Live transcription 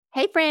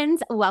Hey,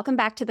 friends, welcome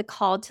back to the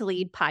Called to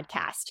Lead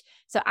podcast.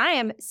 So, I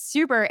am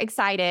super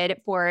excited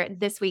for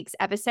this week's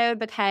episode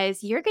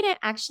because you're going to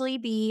actually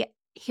be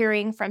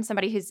hearing from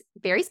somebody who's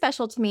very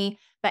special to me,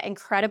 but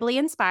incredibly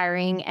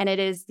inspiring. And it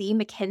is the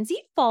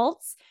Mackenzie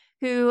Fultz,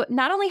 who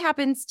not only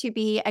happens to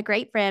be a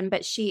great friend,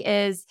 but she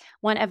is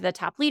one of the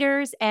top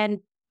leaders and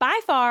by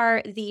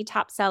far the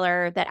top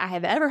seller that I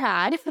have ever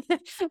had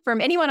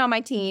from anyone on my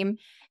team.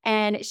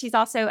 And she's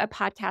also a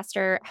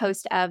podcaster,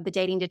 host of The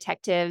Dating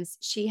Detectives.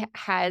 She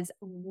has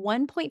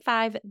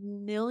 1.5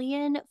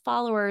 million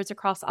followers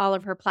across all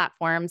of her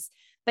platforms.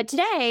 But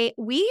today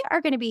we are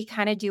going to be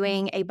kind of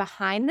doing a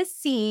behind the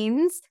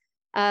scenes,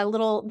 a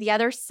little the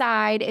other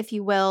side, if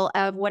you will,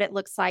 of what it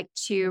looks like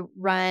to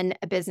run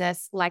a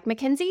business like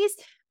Mackenzie's,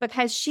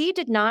 because she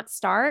did not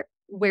start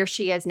where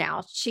she is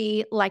now.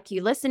 She, like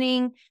you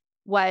listening,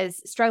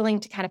 was struggling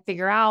to kind of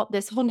figure out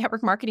this whole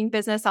network marketing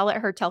business. I'll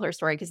let her tell her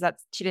story because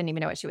she didn't even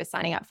know what she was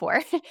signing up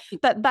for.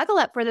 But buckle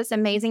up for this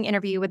amazing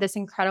interview with this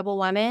incredible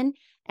woman.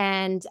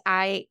 And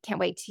I can't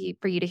wait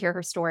for you to hear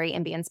her story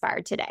and be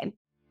inspired today.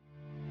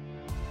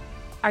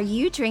 Are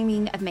you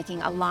dreaming of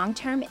making a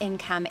long-term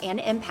income and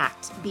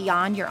impact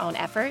beyond your own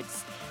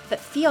efforts, but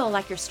feel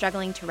like you're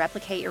struggling to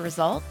replicate your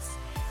results?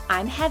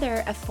 I'm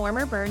Heather, a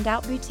former burned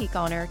out boutique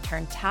owner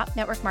turned top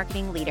network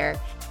marketing leader,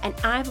 and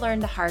I've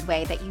learned the hard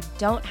way that you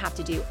don't have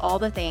to do all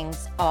the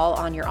things all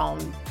on your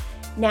own.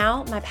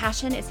 Now, my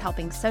passion is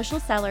helping social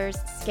sellers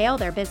scale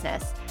their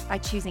business by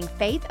choosing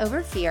faith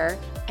over fear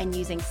and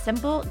using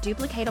simple,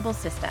 duplicatable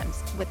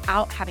systems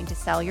without having to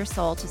sell your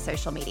soul to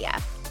social media.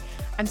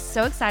 I'm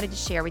so excited to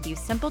share with you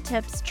simple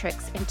tips,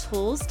 tricks, and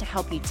tools to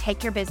help you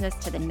take your business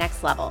to the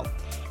next level.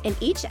 In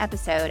each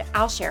episode,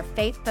 I'll share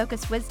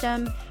faith-focused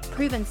wisdom,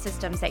 proven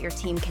systems that your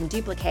team can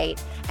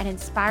duplicate, and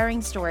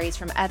inspiring stories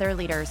from other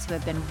leaders who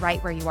have been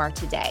right where you are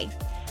today.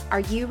 Are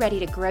you ready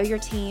to grow your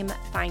team,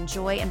 find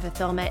joy and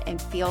fulfillment,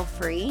 and feel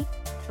free?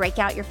 Break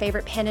out your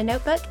favorite pen and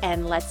notebook,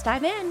 and let's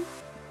dive in.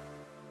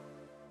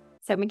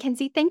 So,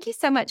 Mackenzie, thank you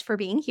so much for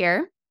being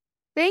here.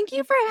 Thank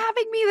you for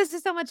having me. This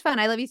is so much fun.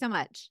 I love you so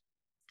much.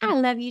 I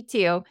love you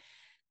too.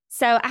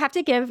 So I have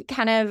to give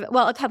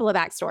a couple of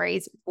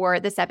backstories for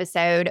this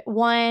episode.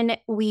 One,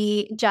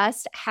 we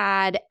just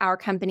had our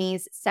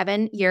company's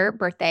 7-year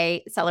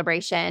birthday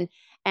celebration,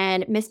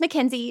 and Miss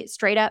Mackenzie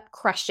straight up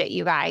crushed it,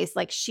 you guys.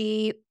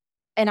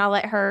 And I'll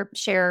let her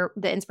share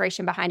the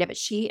inspiration behind it, but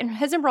she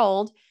has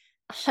enrolled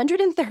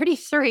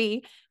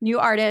 133 new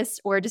artists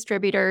or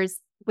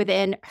distributors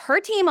within her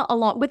team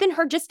alone, within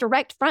her just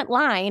direct front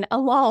line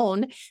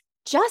alone,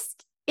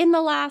 just in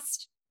the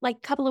last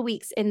couple of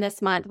weeks in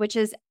this month, which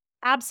is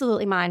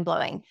absolutely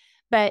mind-blowing.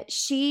 But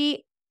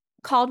she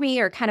called me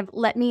or kind of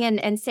let me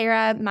and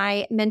Sarah,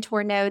 my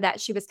mentor, know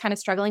that she was kind of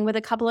struggling with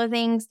a couple of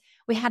things.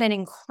 We had an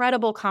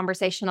incredible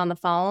conversation on the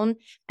phone,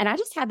 and I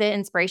just had the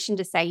inspiration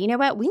to say, you know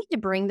what, we need to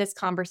bring this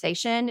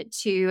conversation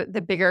to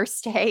the bigger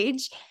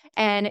stage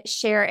and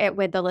share it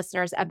with the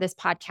listeners of this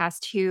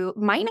podcast who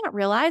might not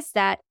realize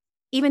that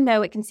even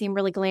though it can seem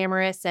really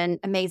glamorous and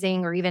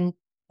amazing, or even,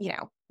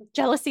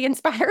 jealousy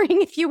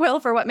inspiring, if you will,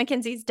 for what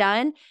Mackenzie's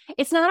done,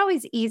 it's not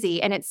always easy.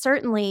 And it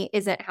certainly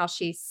isn't how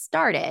she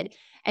started.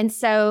 And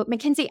so,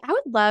 Mackenzie, I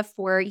would love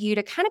for you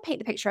to kind of paint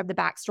the picture of the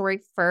backstory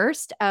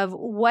first of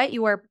what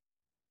your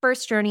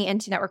first journey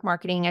into network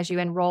marketing as you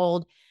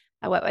enrolled,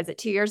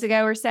 2 years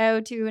ago or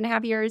so,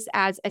 2.5 years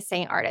as a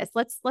Seint artist.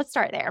 Let's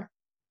start there.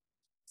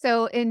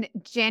 So in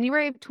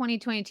January of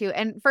 2022,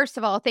 and first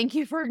of all, thank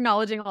you for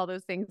acknowledging all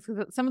those things,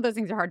 because some of those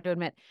things are hard to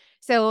admit.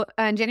 So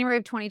in January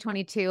of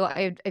 2022,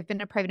 I've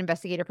been a private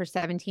investigator for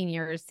 17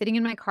 years, sitting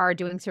in my car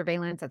doing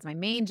surveillance. That's my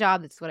main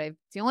job. It's the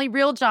only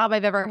real job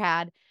I've ever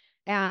had.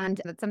 And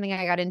that's something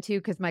I got into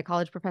because my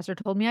college professor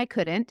told me I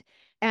couldn't.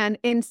 And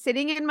in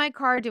sitting in my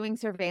car doing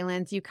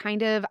surveillance,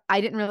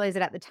 I didn't realize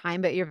it at the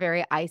time, but you're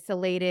very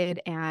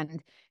isolated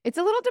and it's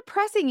a little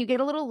depressing. You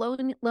get a little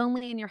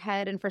lonely in your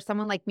head. And for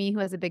someone like me who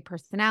has a big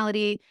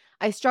personality,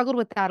 I struggled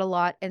with that a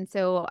lot. And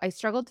so I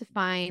struggled to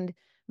find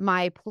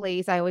my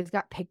place. I always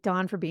got picked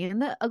on for being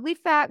the ugly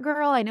fat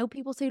girl. I know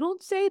people say,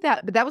 don't say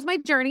that, but that was my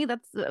journey.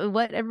 That's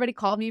what everybody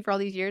called me for all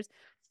these years.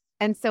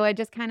 And so I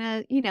just kind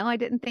of, I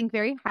didn't think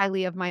very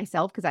highly of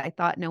myself because I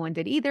thought no one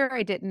did either.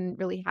 I didn't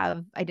really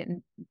have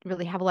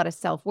a lot of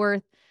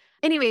self-worth.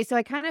 Anyway, so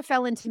I kind of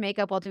fell into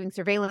makeup while doing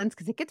surveillance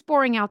because it gets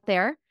boring out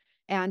there.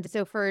 And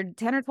so for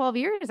 10 or 12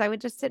 years, I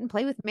would just sit and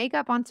play with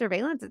makeup on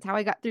surveillance. It's how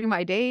I got through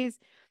my days.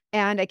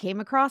 And I came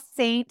across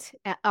Seint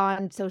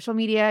on social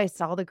media. I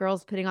saw the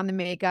girls putting on the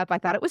makeup. I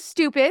thought it was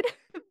stupid.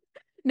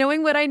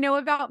 Knowing what I know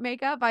about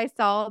makeup, I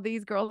saw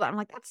these girls. I'm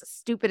like, that's the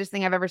stupidest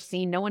thing I've ever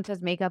seen. No one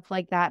does makeup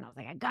like that. And I was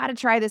like, I got to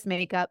try this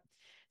makeup.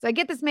 So I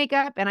get this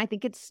makeup and I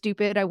think it's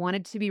stupid. I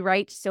wanted to be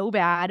right so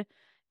bad.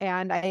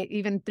 And I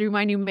even threw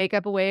my new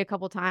makeup away a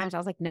couple times. I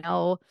was like,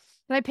 no.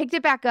 And I picked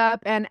it back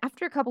up. And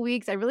after a couple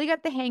weeks, I really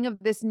got the hang of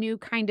this new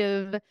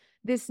concept,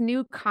 this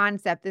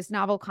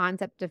novel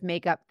concept of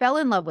makeup, fell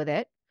in love with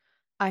it.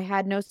 I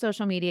had no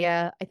social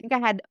media. I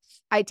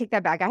take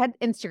that back. I had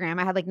Instagram.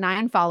 I had like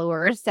 9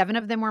 followers. 7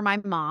 of them were my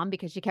mom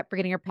because she kept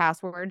forgetting her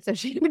password. So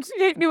she would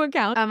create new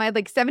accounts. I had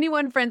like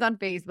 71 friends on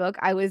Facebook.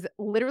 I was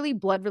literally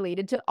blood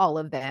related to all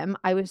of them.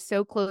 I was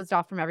so closed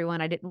off from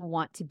everyone. I didn't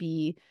want to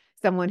be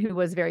someone who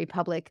was very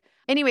public.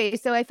 Anyway,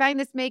 so I find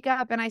this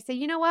makeup and I say,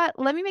 you know what?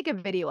 Let me make a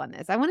video on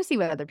this. I want to see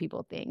what other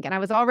people think. And I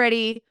was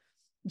already,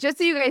 just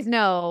so you guys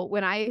know,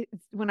 when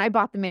I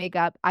bought the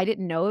makeup, I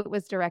didn't know it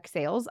was direct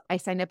sales. I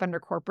signed up under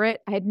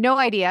corporate. I had no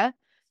idea.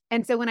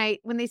 And so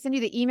when they send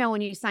you the email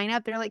when you sign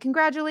up, they're like,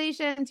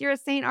 "Congratulations, you're a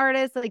Seint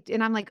artist." Like,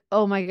 and I'm like,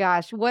 "Oh my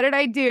gosh, what did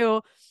I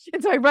do?"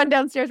 And so I run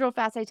downstairs real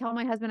fast. I tell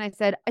my husband, I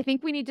said, "I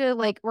think we need to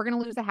we're gonna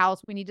lose the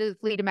house. We need to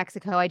flee to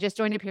Mexico. I just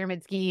joined a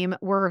pyramid scheme.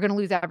 We're gonna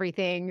lose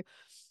everything."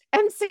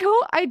 And so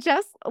I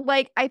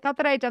thought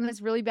that I had done this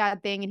really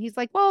bad thing. And he's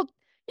like, "Well,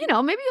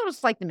 maybe you'll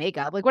just like the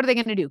makeup. Like, what are they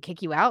going to do?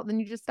 Kick you out? Then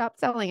you just stop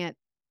selling it."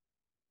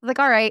 I was like,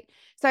 "All right."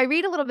 So I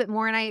read a little bit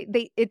more and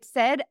it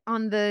said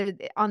on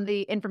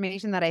the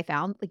information that I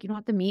found, like, you don't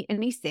have to meet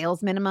any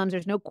sales minimums.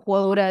 There's no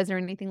quotas or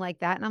anything like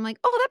that. And I'm like,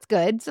 "Oh, that's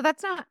good." So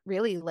that's not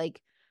really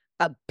like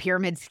a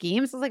pyramid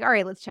scheme. So I was like, "All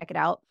right, let's check it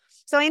out."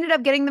 So I ended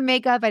up getting the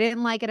makeup. I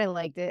didn't like it. I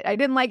liked it. I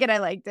didn't like it. I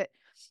liked it.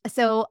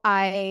 So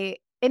I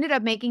ended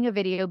up making a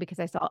video because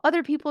I saw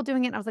other people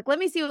doing it. And I was like, let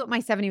me see what my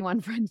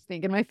 71 friends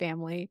think and my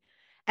family.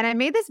 And I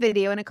made this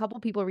video and a couple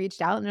people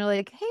reached out and they're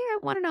like, "Hey, I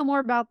want to know more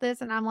about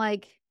this." And I'm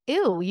like,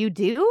 "Ew, you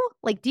do?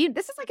 Like,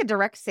 this is like a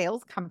direct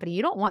sales company.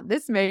 You don't want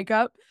this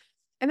makeup."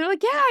 And they're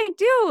like, "Yeah, I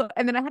do."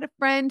 And then I had a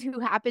friend who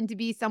happened to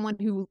be someone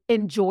who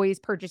enjoys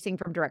purchasing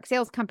from direct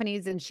sales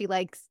companies and she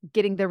likes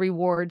getting the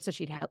reward. So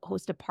she'd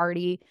host a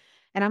party.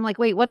 And I'm like,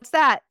 "Wait, what's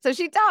that?" So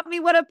she taught me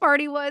what a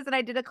party was. And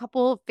I did a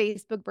couple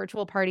Facebook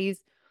virtual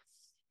parties.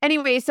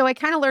 Anyway, so I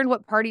kind of learned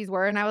what parties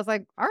were and I was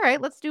like, "All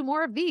right, let's do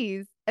more of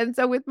these." And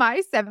so with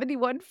my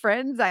 71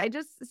 friends, I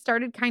just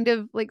started kind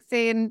of like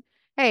saying,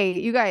 "Hey,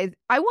 you guys,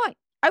 I want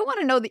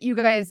to know that you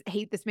guys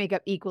hate this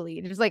makeup equally,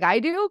 just like I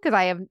do, because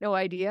I have no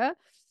idea."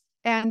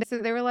 And so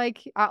they were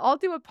like, "I'll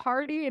do a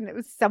party." And it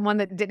was someone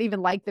that didn't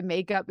even like the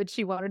makeup, but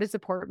she wanted to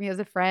support me as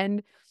a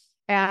friend.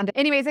 And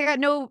anyways, I got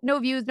no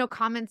views, no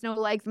comments, no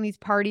likes on these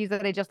parties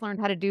that I just learned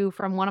how to do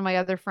from one of my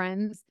other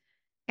friends.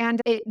 And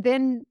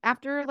then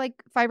after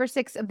like 5 or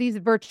 6 of these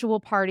virtual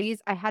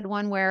parties, I had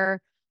one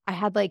where I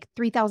had like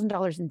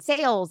 $3,000 in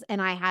sales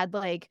and I had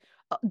like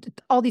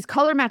all these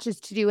color matches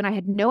to do and I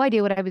had no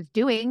idea what I was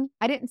doing.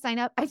 I didn't sign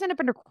up. I signed up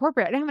under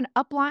corporate. I didn't have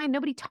an upline.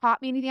 Nobody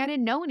taught me anything. I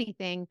didn't know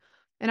anything.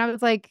 And I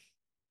was like,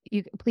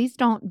 "You please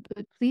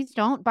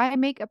don't buy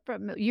makeup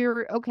from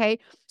you're okay."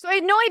 So I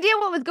had no idea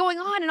what was going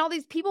on and all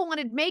these people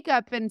wanted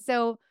makeup. And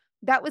so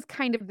that was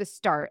kind of the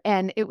start.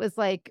 And it was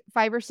like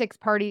 5 or 6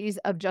 parties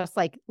of just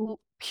like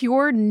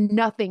pure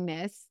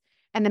nothingness.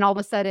 And then all of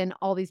a sudden,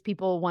 all these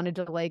people wanted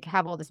to like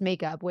have all this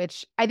makeup,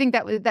 which I think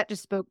that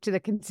just spoke to the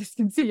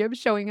consistency of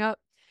showing up.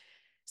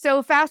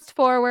 So fast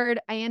forward,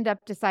 I end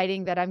up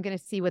deciding that I'm going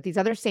to see what these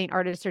other Seint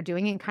artists are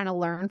doing and kind of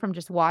learn from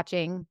just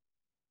watching.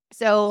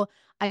 So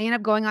I ended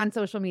up going on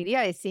social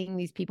media, seeing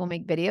these people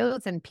make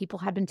videos, and people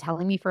had been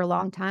telling me for a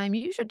long time,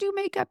 "You should do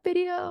makeup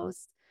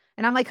videos."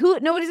 And I'm like, "Who?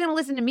 Nobody's going to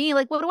listen to me.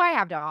 Like, what do I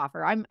have to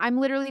offer? I'm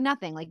literally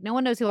nothing. Like, no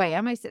one knows who I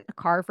am. I sit in a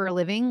car for a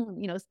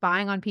living,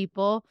 spying on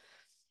people."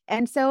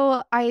 And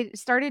so I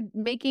started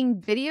making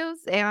videos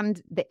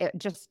and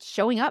just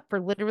showing up for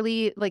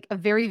literally like a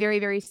very, very,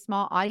 very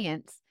small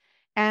audience.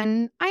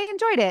 And I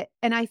enjoyed it.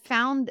 And I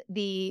found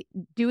the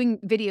doing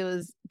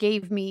videos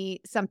gave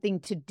me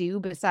something to do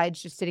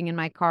besides just sitting in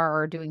my car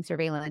or doing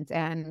surveillance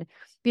and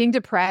being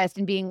depressed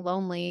and being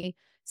lonely.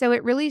 So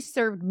it really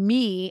served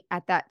me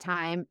at that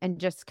time and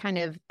just kind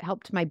of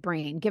helped my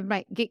brain,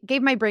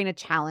 gave my brain a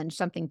challenge,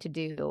 something to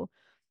do.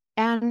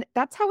 And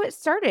that's how it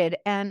started.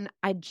 And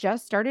I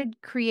just started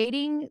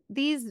creating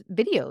these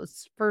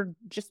videos for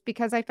just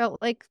because I felt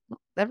like,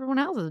 "Well, everyone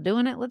else is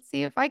doing it. Let's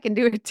see if I can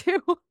do it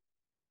too."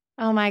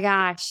 Oh my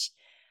gosh.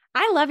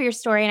 I love your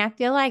story. And I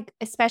feel like,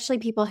 especially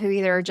people who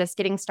either are just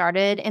getting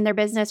started in their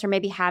business or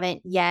maybe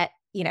haven't yet,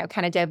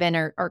 kind of dove in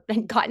or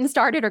gotten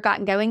started or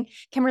gotten going,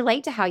 can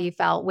relate to how you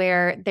felt,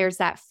 where there's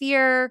that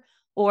fear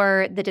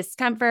or the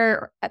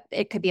discomfort.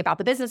 It could be about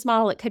the business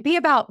model. It could be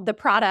about the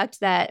product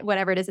that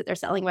whatever it is that they're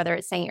selling, whether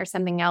it's Seint or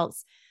something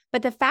else.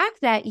 But the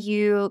fact that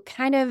you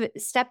kind of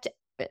stepped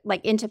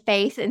like into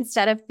faith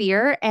instead of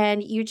fear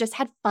and you just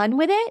had fun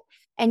with it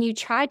and you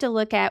tried to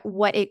look at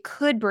what it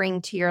could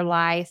bring to your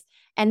life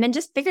and then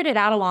just figured it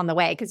out along the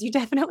way. Because you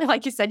definitely,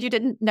 like you said, you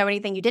didn't know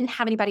anything. You didn't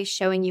have anybody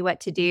showing you what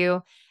to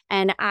do.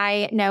 And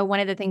I know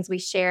one of the things we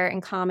share in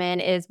common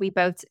is we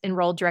both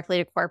enrolled directly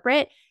to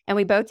corporate and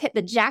we both hit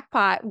the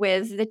jackpot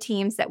with the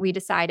teams that we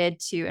decided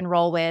to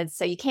enroll with.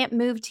 So you can't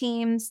move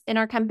teams in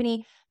our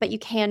company, but you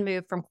can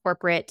move from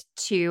corporate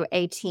to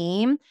a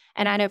team.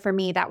 And I know for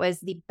me, that was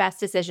the best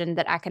decision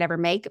that I could ever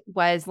make,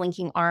 was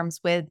linking arms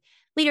with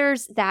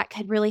leaders that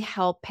could really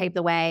help pave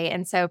the way.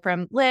 And so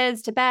from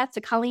Liz to Beth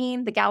to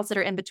Colleen, the gals that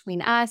are in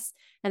between us,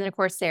 and then of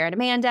course Sarah and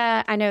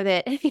Amanda, I know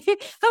that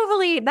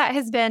hopefully that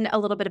has been a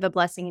little bit of a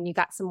blessing and you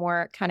got some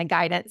more kind of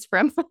guidance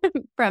from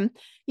from,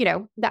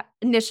 that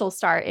initial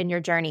start in your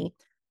journey.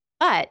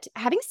 But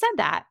having said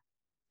that,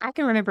 I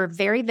can remember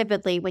very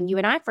vividly when you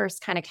and I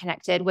first kind of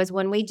connected was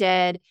when we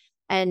did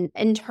an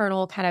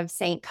internal kind of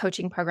Seint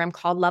coaching program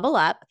called Level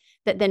Up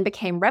that then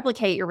became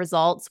Replicate Your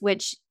Results,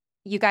 which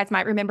you guys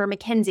might remember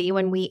Mackenzie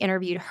when we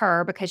interviewed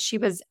her because she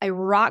was a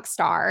rock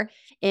star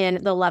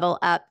in the Level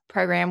Up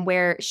program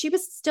where she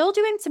was still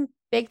doing some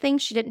big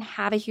things. She didn't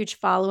have a huge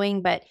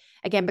following, but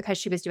again, because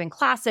she was doing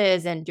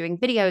classes and doing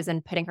videos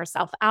and putting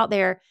herself out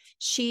there,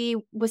 she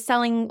was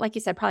selling, like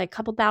you said, probably a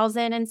couple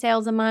thousand in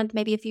sales a month,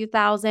 maybe a few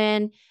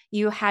thousand.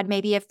 You had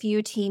maybe a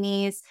few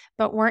teenies,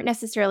 but weren't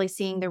necessarily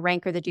seeing the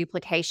rank or the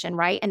duplication,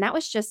 right? And that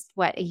was just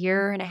what, a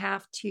year and a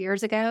half, 2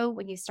 years ago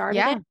when you started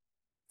Yeah. it?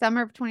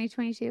 Summer of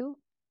 2022.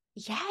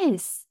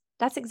 Yes,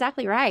 that's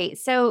exactly right.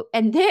 So,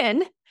 and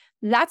then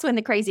that's when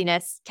the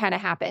craziness kind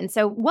of happened.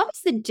 So, what was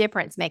the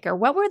difference maker?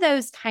 What were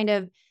those kind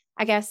of,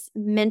 I guess,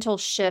 mental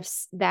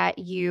shifts that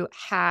you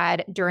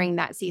had during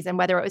that season,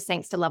 whether it was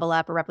thanks to Level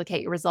Up or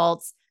Replicate Your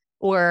Results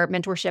or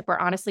mentorship, or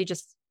honestly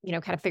just,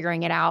 kind of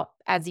figuring it out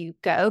as you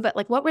go? But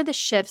like, what were the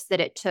shifts that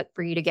it took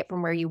for you to get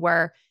from where you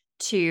were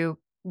to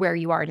where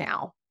you are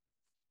now?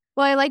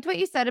 Well, I liked what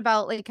you said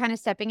about like kind of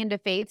stepping into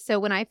faith. So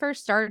when I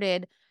first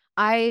started,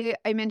 I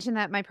mentioned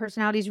that my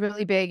personality is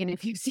really big, and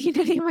if you've seen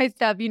any of my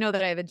stuff, you know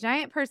that I have a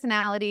giant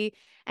personality,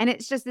 and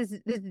it's just this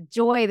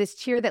joy, this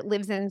cheer that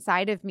lives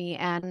inside of me.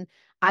 And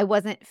I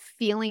wasn't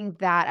feeling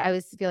that. I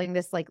was feeling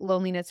this like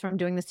loneliness from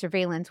doing the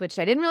surveillance, which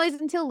I didn't realize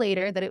until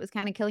later that it was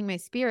kind of killing my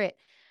spirit.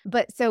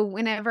 But so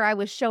whenever I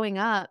was showing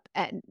up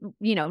and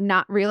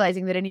not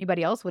realizing that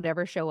anybody else would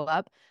ever show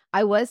up,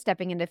 I was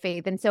stepping into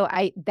faith. And so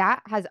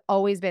that has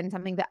always been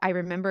something that I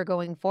remember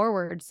going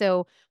forward.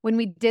 So when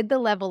we did the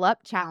Level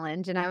Up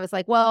challenge and I was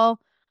like, well,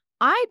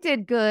 I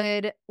did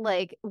good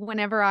like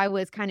whenever I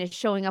was kind of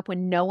showing up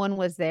when no one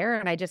was there,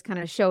 and I just kind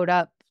of showed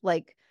up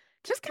like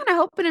just kind of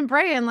hoping and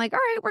praying like, all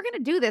right, we're going to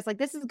do this. Like,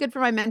 this is good for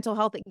my mental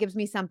health. It gives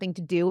me something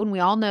to do. And we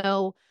all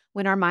know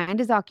when our mind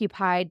is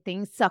occupied,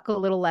 things suck a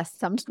little less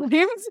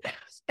sometimes.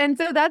 And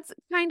so that's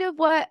kind of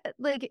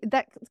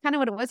that's kind of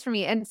what it was for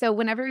me. And so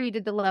whenever we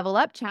did the Level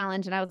Up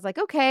challenge, and I was like,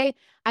 okay,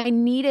 I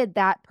needed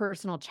that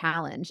personal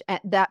challenge. And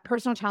that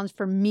personal challenge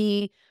for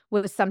me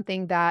was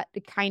something that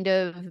kind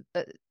of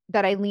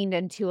that I leaned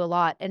into a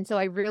lot. And so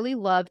I really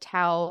loved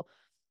how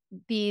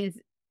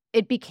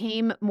it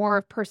became more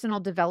of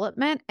personal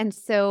development. And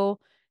so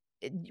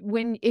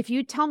if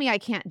you tell me I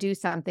can't do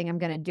something, I'm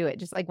going to do it.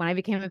 Just like when I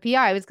became a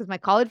PI, it was because my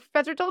college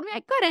professor told me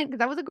I couldn't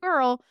because I was a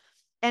girl.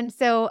 And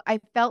so I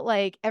felt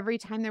like every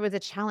time there was a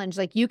challenge,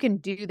 like, you can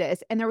do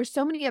this. And there were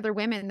so many other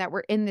women that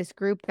were in this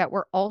group that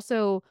were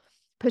also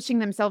pushing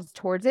themselves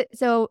towards it.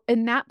 So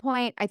in that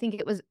point, I think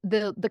it was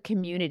the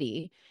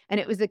community,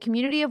 and it was the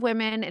community of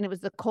women, and it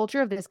was the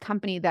culture of this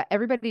company that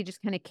everybody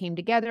just kind of came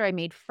together. I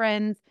made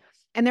friends,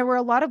 and there were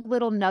a lot of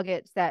little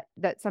nuggets that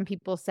some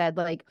people said,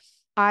 like,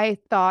 I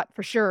thought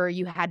for sure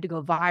you had to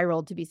go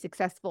viral to be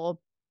successful.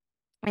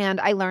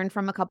 And I learned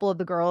from a couple of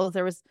the girls.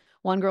 There was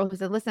one girl who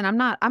said, listen,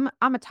 I'm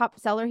a top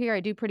seller here. I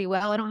do pretty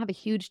well. I don't have a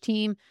huge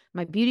team.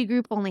 My beauty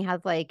group only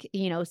has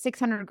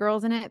 600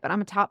 girls in it, but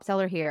I'm a top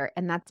seller here.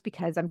 And that's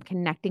because I'm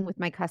connecting with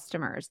my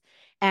customers.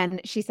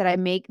 And she said,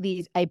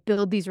 I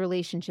build these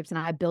relationships and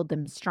I build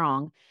them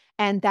strong.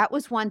 And that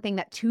was one thing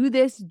that to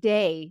this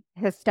day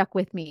has stuck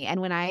with me.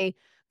 And when I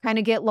kind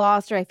of get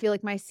lost or I feel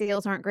like my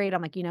sales aren't great,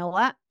 I'm like, you know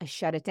what? I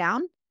shut it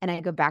down and I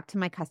go back to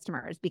my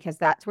customers, because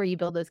that's where you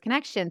build those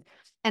connections.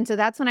 And so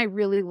that's when I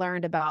really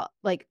learned about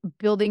like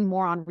building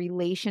more on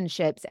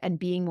relationships and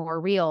being more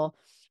real.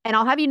 And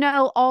I'll have you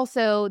know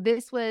also,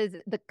 this was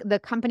the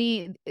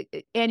company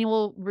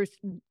annual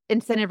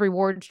incentive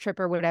rewards trip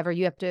or whatever.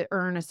 You have to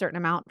earn a certain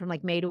amount from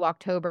like May to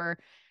October.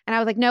 And I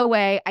was like, no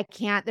way, I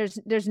can't.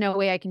 There's no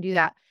way I can do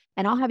that.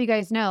 And I'll have you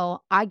guys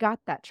know, I got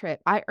that trip.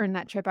 I earned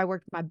that trip. I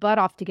worked my butt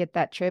off to get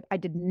that trip. I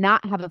did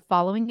not have a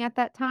following at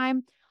that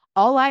time.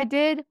 All I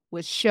did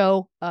was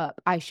show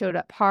up. I showed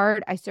up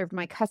hard. I served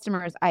my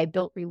customers. I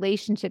built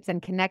relationships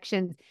and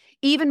connections,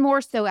 even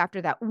more so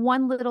after that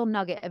one little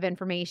nugget of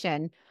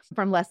information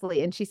from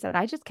Leslie. And she said,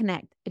 I just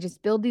connect. I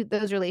just build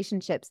those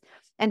relationships.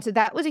 And so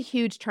that was a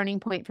huge turning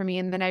point for me.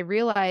 And then I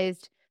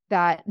realized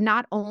that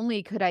not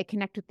only could I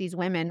connect with these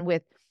women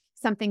with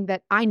something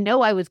that I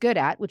know I was good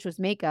at, which was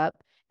makeup,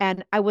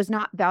 and I was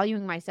not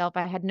valuing myself.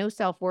 I had no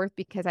self-worth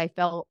because I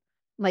felt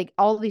like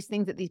all these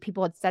things that these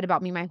people had said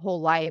about me my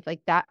whole life,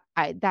 like that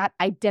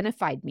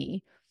identified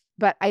me.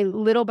 But I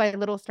little by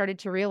little started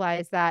to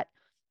realize that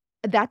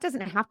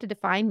doesn't have to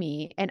define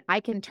me, and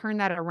I can turn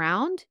that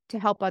around to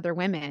help other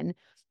women.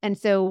 And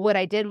so what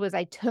I did was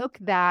I took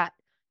the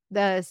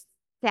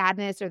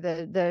sadness or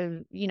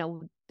the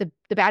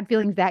bad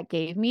feelings that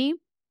gave me,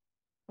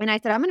 and I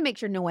said, I'm going to make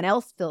sure no one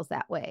else feels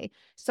that way.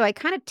 So I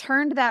kind of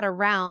turned that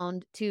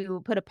around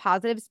to put a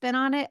positive spin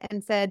on it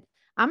and said,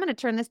 I'm going to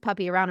turn this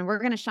puppy around and we're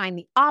going to shine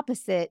the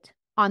opposite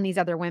on these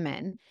other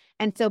women.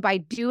 And so by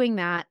doing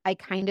that, I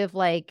kind of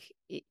like,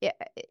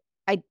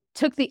 I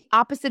took the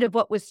opposite of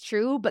what was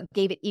true, but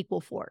gave it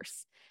equal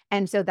force.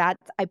 And so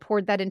I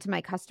poured that into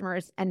my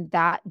customers, and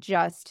that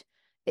just,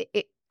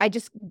 it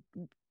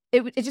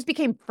just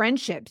became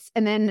friendships.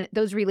 And then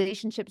those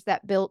relationships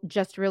that built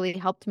just really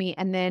helped me.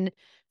 And then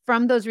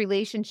from those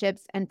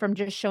relationships and from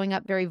just showing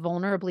up very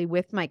vulnerably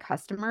with my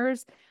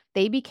customers,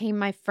 they became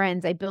my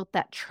friends. I built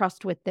that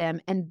trust with them.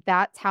 And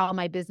that's how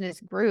my business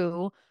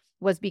grew,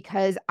 was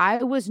because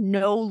I was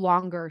no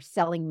longer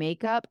selling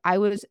makeup. I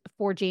was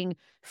forging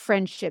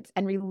friendships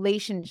and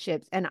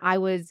relationships, and I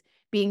was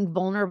being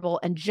vulnerable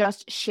and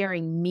just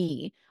sharing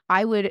me.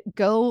 I would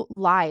go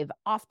live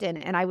often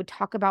and I would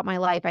talk about my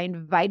life. I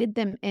invited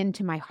them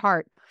into my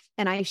heart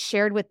and I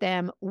shared with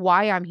them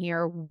why I'm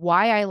here,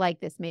 why I like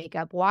this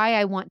makeup, why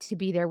I want to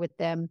be there with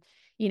them,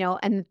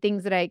 and the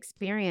things that I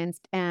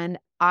experienced. And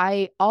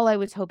all I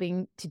was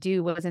hoping to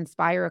do was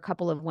inspire a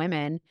couple of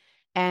women,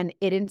 and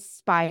it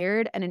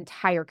inspired an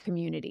entire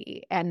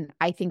community. And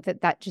I think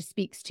that just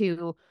speaks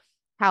to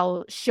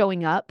how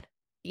showing up,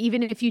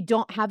 even if you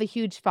don't have a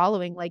huge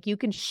following, like you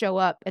can show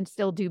up and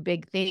still do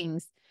big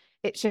things.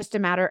 It's just a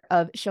matter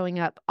of showing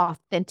up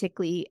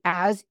authentically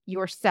as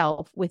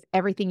yourself with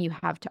everything you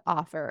have to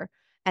offer.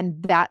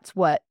 And that's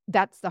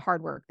the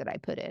hard work that I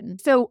put in.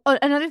 So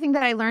another thing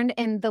that I learned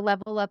in the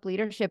level up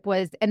leadership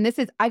was, and this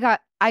is, I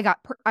got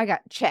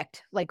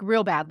checked like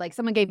real bad. Like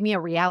someone gave me a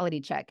reality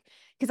check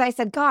because I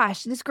said,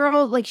 gosh, this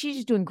girl, like she's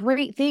just doing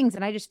great things.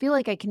 And I just feel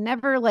like I can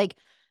never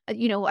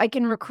I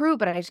can recruit,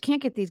 but I just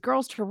can't get these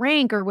girls to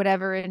rank or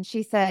whatever. And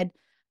she said,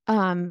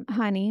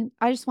 honey,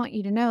 I just want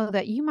you to know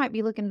that you might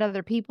be looking at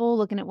other people,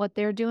 looking at what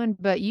they're doing,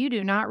 but you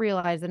do not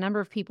realize the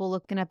number of people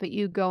looking up at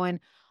you going,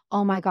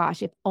 oh my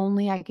gosh, if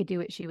only I could do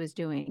what she was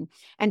doing.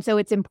 And so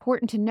it's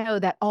important to know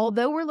that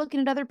although we're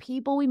looking at other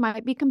people, we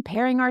might be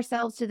comparing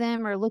ourselves to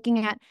them or looking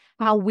at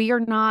how we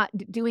are not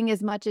doing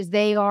as much as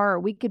they are, or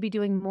we could be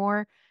doing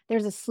more.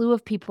 There's a slew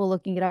of people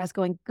looking at us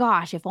going,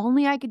 gosh, if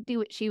only I could do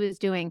what she was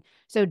doing.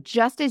 So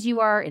just as you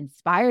are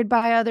inspired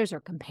by others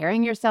or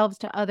comparing yourselves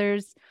to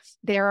others,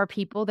 there are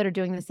people that are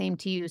doing the same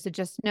to you. So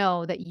just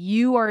know that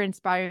you are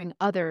inspiring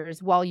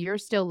others while you're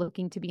still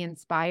looking to be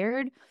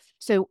inspired.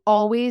 So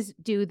always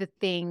do the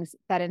things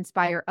that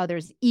inspire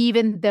others,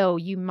 even though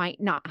you might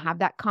not have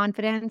that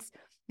confidence,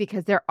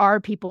 because there are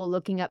people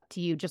looking up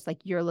to you just like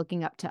you're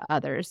looking up to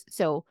others.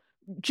 So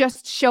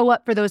just show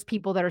up for those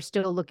people that are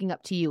still looking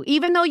up to you.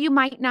 Even though you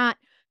might not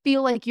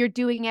feel like you're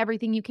doing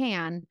everything you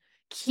can,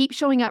 keep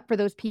showing up for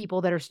those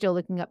people that are still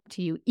looking up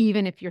to you,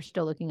 even if you're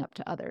still looking up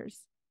to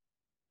others.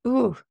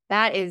 Ooh,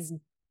 that is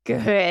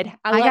good.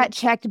 I got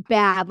checked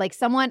bad. Like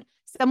someone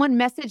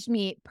messaged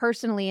me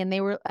personally and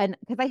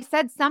because I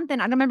said something,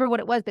 I don't remember what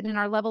it was, but in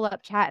our level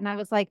up chat, and I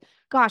was like,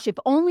 gosh, if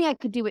only I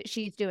could do what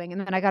she's doing.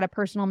 And then I got a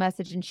personal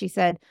message and she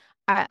said,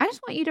 I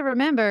just want you to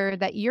remember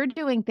that you're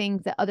doing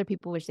things that other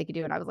people wish they could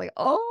do. And I was like,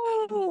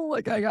 oh,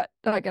 like I got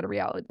a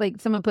reality,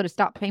 like someone put a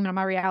stop payment on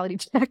my reality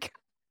check.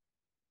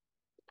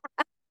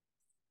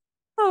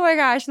 Oh my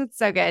gosh, that's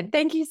so good.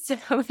 Thank you so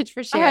much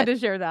for sharing. I had to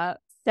share that.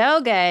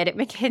 So good,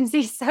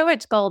 Mackenzie, so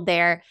much gold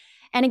there.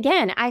 And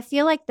again, I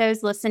feel like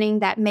those listening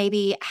that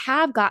maybe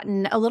have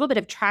gotten a little bit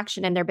of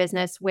traction in their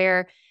business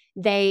where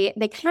they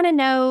kind of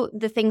know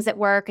the things that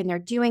work and they're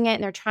doing it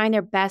and they're trying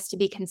their best to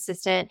be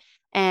consistent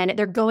and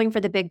they're going for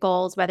the big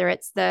goals, whether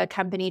it's the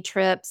company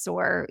trips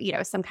or,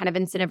 some kind of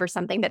incentive or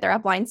something that their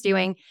upline's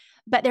doing,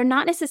 but they're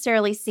not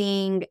necessarily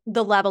seeing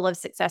the level of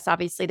success,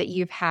 obviously, that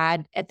you've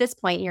had at this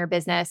point in your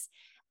business.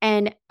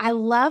 And I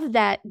love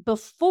that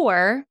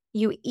before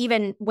you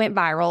even went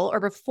viral or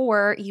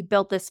before you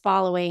built this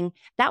following,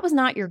 that was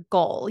not your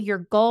goal. Your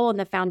goal and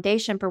the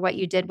foundation for what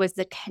you did was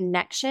the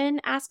connection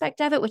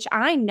aspect of it, which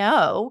I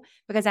know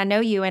because I know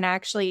you and I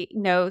actually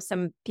know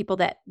some people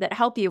that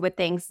help you with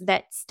things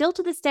that still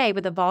to this day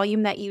with the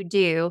volume that you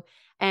do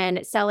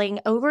and selling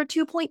over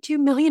 $2.2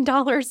 million,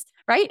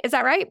 right? Is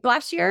that right?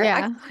 Last year?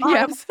 Yeah.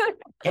 Yes.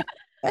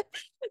 But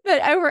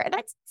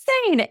that's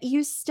insane.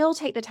 You still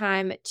take the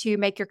time to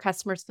make your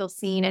customers feel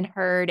seen and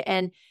heard,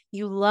 and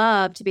you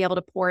love to be able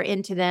to pour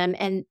into them.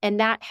 And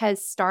that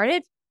has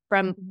started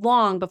from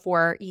long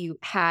before you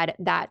had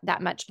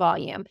that much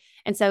volume.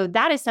 And so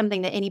that is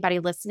something that anybody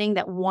listening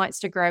that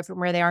wants to grow from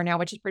where they are now,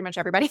 which is pretty much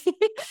everybody,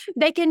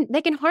 they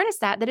can harness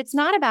that it's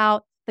not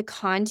about the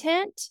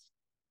content,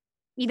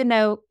 even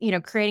though,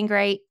 creating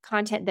great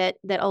content that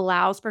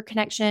allows for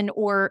connection,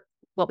 or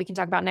what we can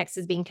talk about next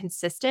is being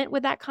consistent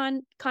with that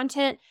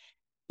content.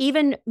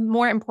 Even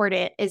more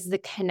important is the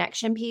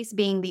connection piece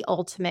being the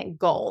ultimate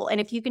goal.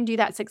 And if you can do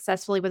that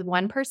successfully with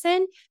one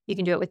person, you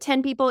can do it with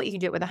 10 people, you can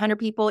do it with 100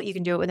 people, you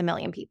can do it with 1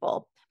 million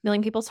people. 1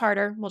 million people's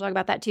harder. We'll talk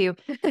about that too.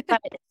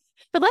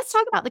 But let's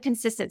talk about the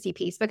consistency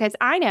piece, because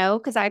I know,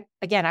 because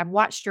I've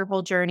watched your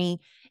whole journey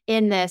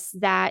in this,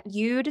 that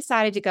you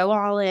decided to go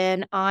all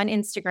in on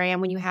Instagram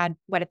when you had,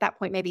 at that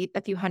point, maybe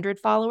a few hundred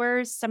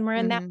followers, somewhere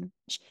in that.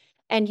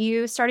 And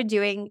you started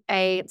doing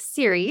a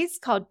series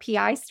called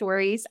PI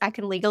Stories I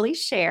Can Legally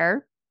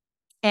Share.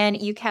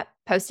 And you kept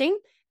posting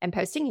and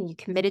posting and you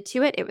committed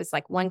to it. It was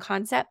like one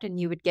concept and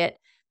you would get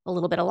a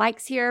little bit of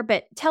likes here.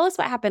 But tell us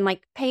what happened.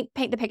 Like paint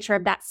the picture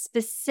of that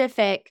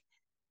specific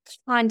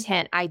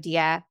content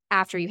idea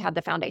after you had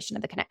the foundation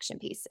of the connection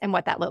piece and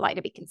what that looked like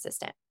to be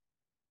consistent.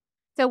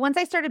 So once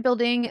I started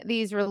building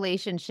these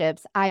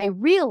relationships, I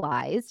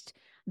realized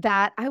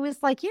that I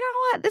was like, you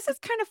know what, this is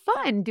kind of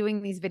fun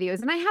doing these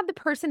videos. And I had the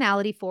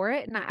personality for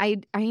it and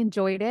I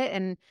enjoyed it.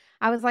 And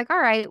I was like, all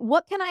right,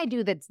 what can I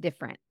do that's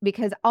different?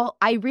 Because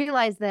I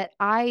realized that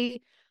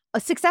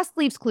success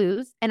leaves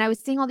clues. And I was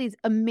seeing all these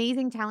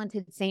amazing,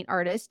 talented Seint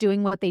artists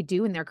doing what they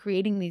do and they're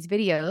creating these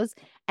videos.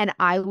 And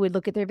I would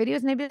look at their videos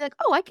and I'd be like,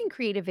 oh, I can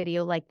create a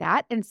video like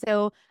that. And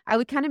so I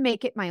would kind of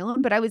make it my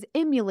own, but I was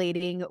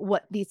emulating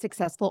what these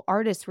successful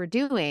artists were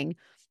doing.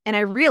 And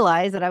I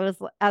realized that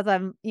as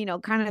I'm,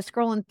 kind of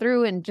scrolling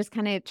through and just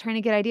kind of trying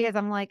to get ideas,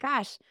 I'm like,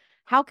 gosh,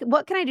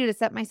 what can I do to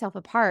set myself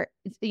apart,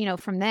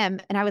 from them?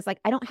 And I was like,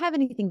 I don't have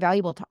anything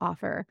valuable to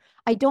offer.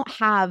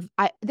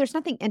 There's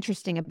nothing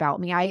interesting about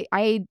me.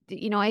 I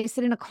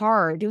sit in a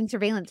car doing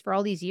surveillance for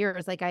all these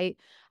years. Like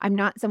I'm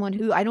not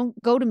someone I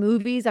don't go to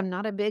movies. I'm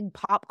not a big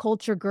pop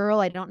culture girl.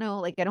 I don't know,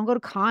 like I don't go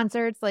to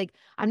concerts. Like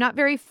I'm not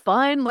very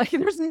fun. Like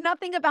there's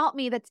nothing about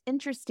me that's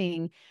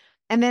interesting.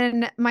 And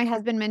then my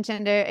husband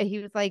mentioned it. He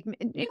was like,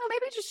 maybe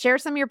just share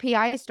some of your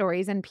PI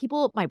stories. And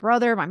people, my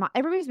brother, my mom,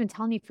 everybody's been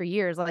telling me for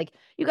years, like,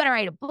 you got to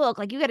write a book.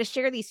 Like, you got to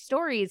share these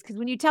stories. Because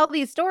when you tell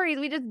these stories,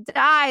 we just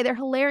die. They're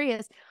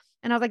hilarious.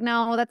 And I was like,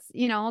 no, that's,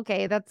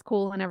 okay, that's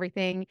cool and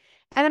everything.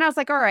 And then I was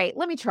like, all right,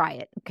 let me try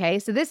it. Okay.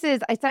 So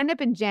I signed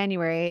up in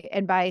January.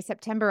 And by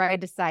September, I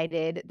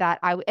decided that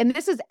and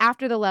this was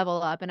after the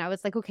level up. And I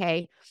was like,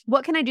 okay,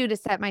 what can I do to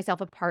set myself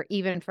apart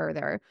even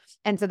further?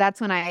 And so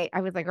that's when I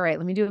was like, all right,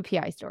 let me do a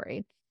PI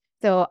story.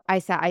 So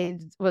I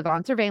was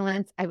on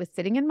surveillance. I was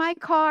sitting in my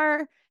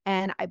car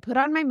and I put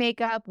on my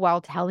makeup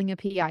while telling a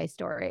PI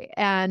story.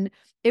 And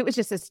it was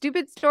just a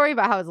stupid story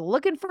about how I was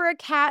looking for a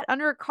cat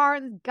under a car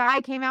and this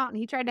guy came out and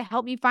he tried to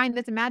help me find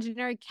this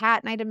imaginary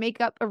cat. And I had to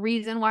make up a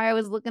reason why I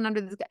was looking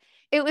under this guy.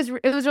 It was a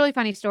really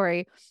funny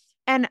story.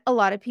 And a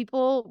lot of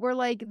people were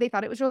like, they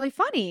thought it was really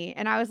funny.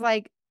 And I was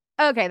like,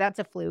 okay, that's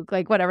a fluke.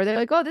 Like, whatever. They're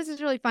like, oh, this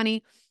is really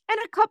funny. And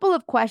a couple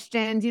of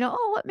questions,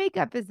 oh, what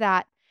makeup is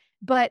that?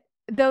 But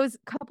those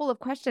couple of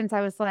questions,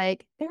 I was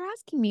like, they're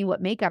asking me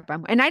what makeup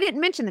I'm, and I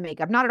didn't mention the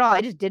makeup, not at all.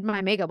 I just did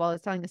my makeup while I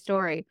was telling the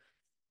story.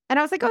 And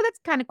I was like, oh, that's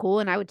kind of cool.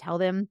 And I would tell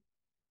them.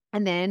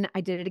 And then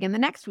I did it again the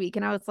next week.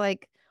 And I was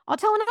like, I'll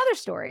tell another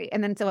story.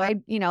 And then so I,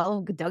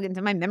 dug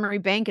into my memory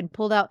bank and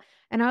pulled out,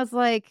 and I was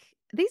like,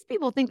 these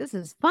people think this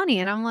is funny.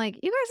 And I'm like,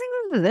 you guys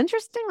think this is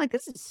interesting? Like,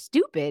 this is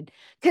stupid.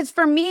 Because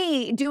for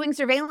me, doing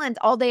surveillance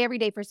all day, every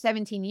day for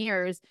 17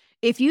 years,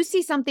 if you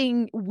see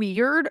something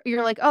weird,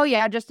 you're like, oh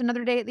yeah, just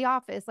another day at the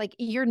office. Like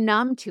you're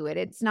numb to it.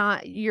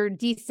 You're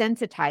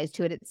desensitized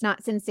to it. It's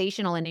not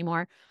sensational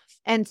anymore.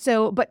 And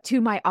so, but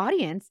to my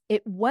audience,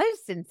 it was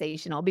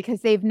sensational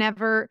because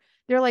they're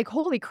like,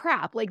 holy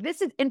crap, like this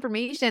is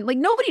information. Like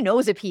nobody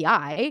knows a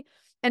PI.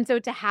 And so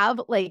to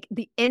have like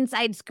the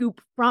inside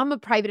scoop from a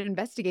private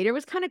investigator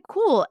was kind of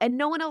cool. And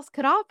no one else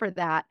could offer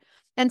that.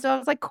 And so I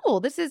was like, cool,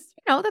 this is,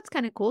 that's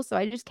kind of cool. So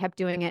I just kept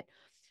doing it.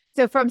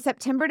 So from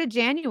September to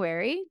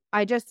January,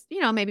 I just,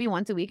 maybe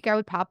once a week I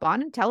would pop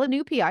on and tell a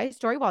new PI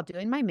story while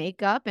doing my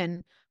makeup.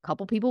 And a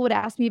couple people would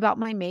ask me about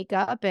my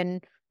makeup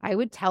and I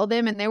would tell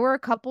them. And there were a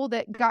couple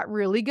that got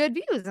really good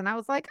views. And I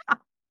was like, oh,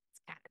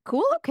 it's kind of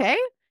cool. Okay.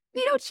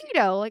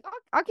 Cheeto. Like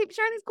I'll keep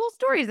sharing these cool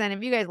stories then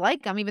if you guys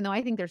like them, even though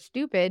I think they're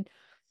stupid.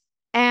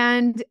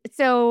 And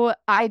so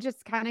I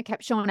just kind of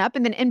kept showing up.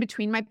 And then in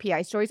between my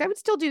PI stories, I would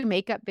still do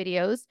makeup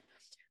videos,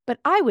 but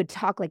I would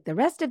talk like the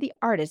rest of the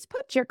artists,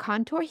 put your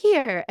contour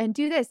here and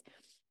do this.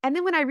 And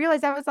then when I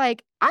realized, I was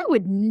like, I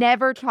would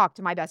never talk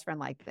to my best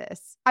friend like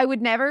this. I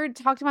would never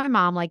talk to my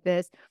mom like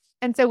this.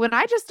 And so when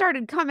I just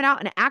started coming out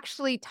and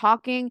actually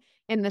talking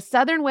in the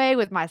Southern way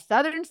with my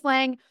Southern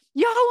slang,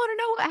 y'all want to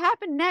know what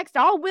happened next?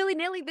 All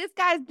willy-nilly, this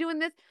guy's doing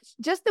this,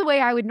 just the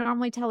way I would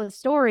normally tell a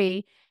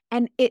story.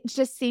 And it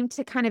just seemed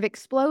to kind of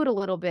explode a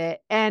little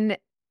bit. And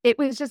it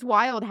was just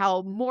wild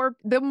how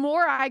the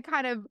more I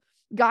kind of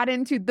got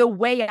into the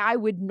way I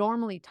would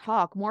normally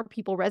talk, more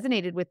people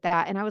resonated with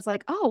that. And I was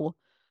like, oh,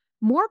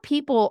 more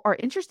people are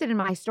interested in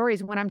my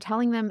stories when I'm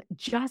telling them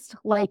just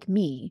like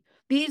me.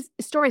 These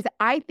stories that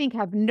I think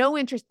have no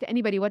interest to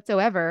anybody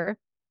whatsoever.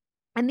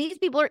 And these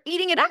people are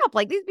eating it up.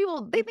 Like these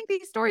people, they think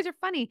these stories are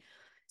funny.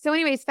 So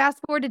anyways, fast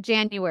forward to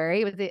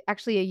January. It was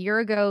actually a year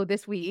ago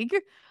this week,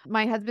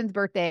 my husband's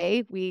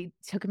birthday. We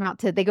took him out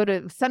they go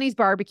to Sonny's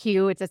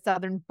Barbecue. It's a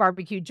Southern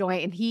barbecue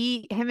joint. And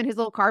him and his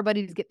little car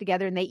buddies get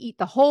together and they eat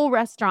the whole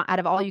restaurant out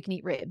of all you can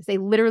eat ribs. They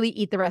literally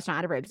eat the restaurant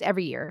out of ribs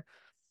every year.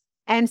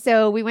 And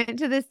so we went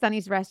to this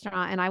Sonny's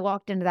restaurant and I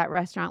walked into that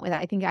restaurant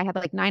I think I had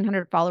like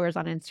 900 followers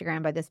on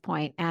Instagram by this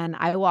point. And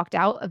I walked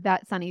out of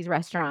that Sonny's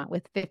restaurant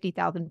with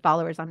 50,000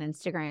 followers on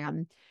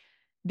Instagram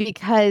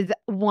because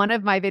one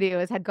of my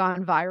videos had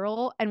gone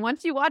viral. And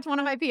once you watch one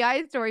of my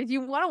PI stories,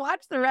 you want to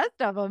watch the rest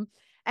of them.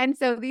 And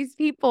so these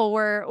people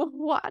were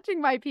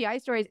watching my PI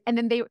stories, and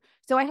then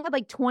so I had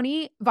like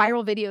 20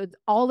 viral videos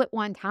all at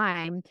one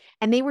time,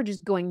 and they were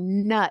just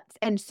going nuts.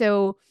 And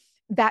so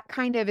that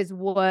kind of is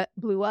what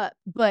blew up,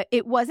 but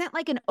it wasn't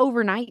like an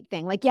overnight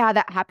thing. Like, yeah,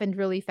 that happened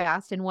really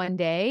fast in one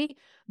day,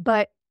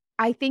 but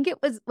I think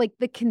it was like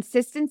the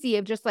consistency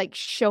of just like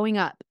showing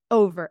up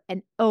over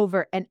and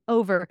over and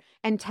over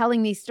and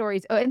telling these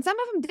stories. Oh, and some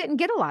of them didn't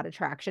get a lot of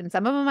traction.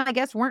 Some of them, I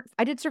guess, weren't.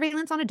 I did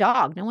surveillance on a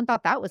dog. No one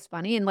thought that was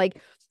funny. And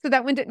like, so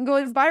that one didn't go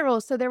as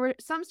viral. So there were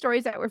some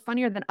stories that were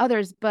funnier than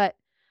others. But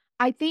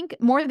I think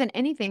more than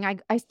anything,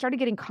 I started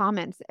getting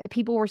comments.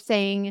 People were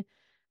saying,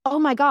 oh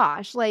my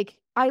gosh, like,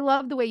 I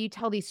love the way you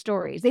tell these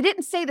stories. They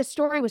didn't say the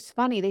story was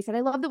funny. They said,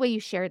 I love the way you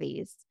share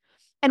these.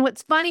 And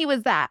what's funny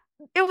was that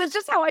it was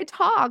just how I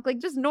talk, like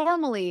just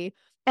normally.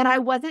 And I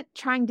wasn't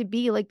trying to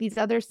be like these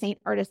other Seint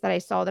artists that I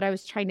saw that I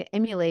was trying to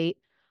emulate.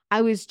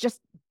 I was just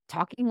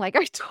talking like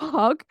I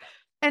talk.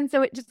 And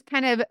so it just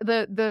kind of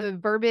the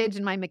verbiage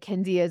and my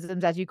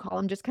Mackenzieisms, as you call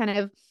them, just kind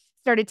of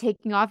started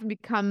taking off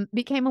and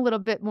became a little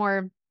bit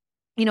more,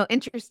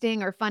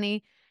 interesting or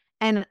funny.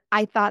 And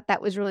I thought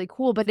that was really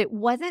cool, but it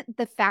wasn't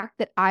the fact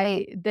that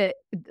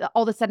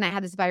all of a sudden I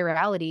had this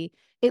virality.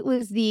 It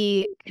was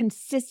the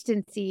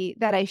consistency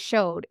that I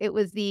showed. It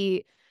was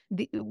the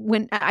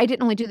when I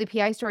didn't only do the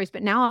PI stories,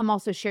 but now I'm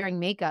also sharing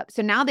makeup.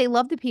 So now they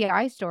love the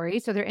PI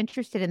stories, so they're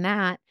interested in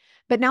that.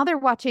 But now they're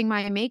watching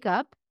my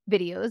makeup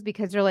videos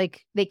because they're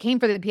like, they came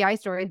for the PI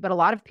stories, but a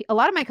lot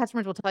of my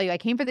customers will tell you I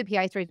came for the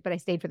PI stories, but I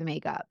stayed for the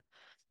makeup,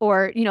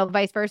 or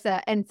vice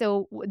versa. And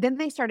so then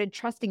they started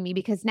trusting me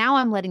because now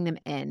I'm letting them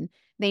in.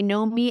 They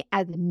know me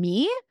as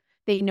me.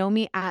 They know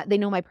me. They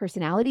know my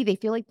personality. They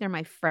feel like they're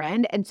my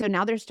friend. And so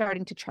now they're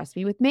starting to trust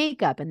me with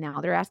makeup, and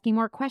now they're asking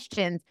more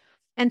questions.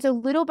 And so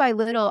little by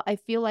little, I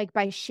feel like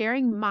by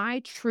sharing my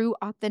true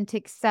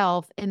authentic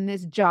self in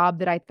this job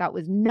that I thought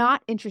was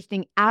not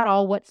interesting at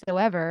all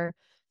whatsoever,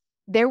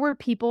 there were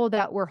people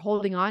that were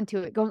holding on to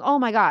it going, oh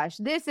my gosh,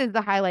 this is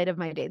the highlight of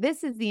my day.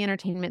 This is the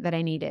entertainment that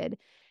I needed.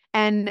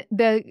 And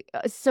the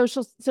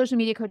social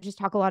media coaches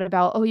talk a lot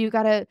about, oh, you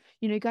gotta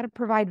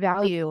provide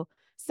value.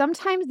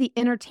 Sometimes the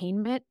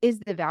entertainment is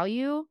the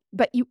value,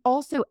 but you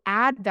also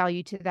add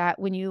value to that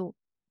when you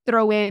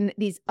throw in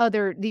these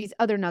other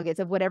nuggets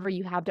of whatever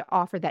you have to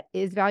offer that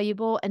is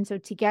valuable. And so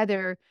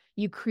together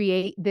you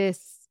create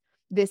this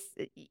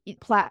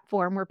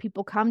platform where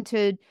people come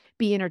to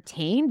be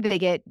entertained. They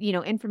get,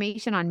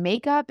 information on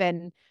makeup.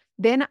 And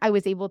then I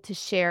was able to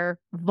share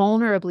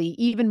vulnerably,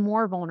 even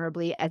more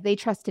vulnerably, as they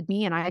trusted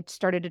me and I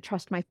started to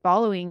trust my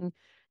following,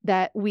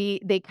 that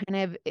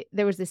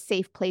there was this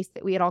safe place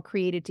that we had all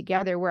created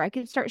together where I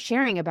could start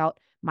sharing about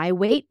my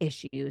weight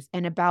issues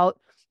and about,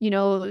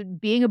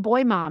 being a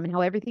boy mom and how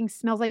everything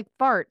smells like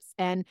farts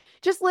and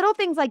just little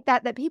things like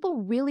that people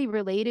really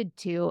related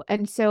to.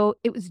 And so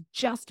it was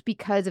just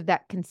because of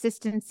that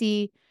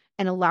consistency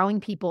and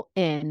allowing people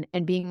in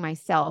and being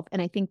myself.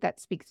 And I think that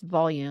speaks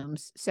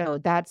volumes.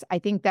 So I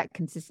think that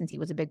consistency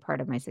was a big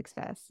part of my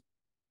success.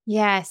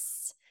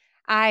 Yes.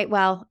 I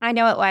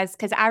know it was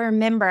because I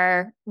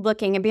remember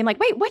looking and being like,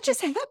 wait, what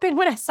just happened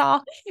when I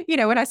saw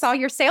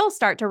your sales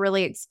start to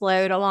really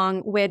explode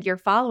along with your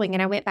following.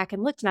 And I went back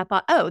and looked and I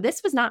thought, oh,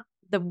 this was not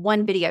the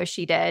one video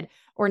she did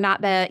or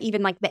not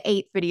even like the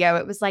 8th video.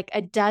 It was like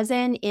a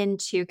dozen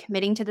into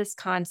committing to this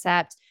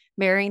concept,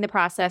 marrying the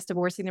process,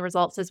 divorcing the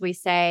results, as we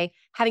say,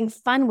 having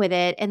fun with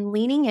it and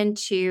leaning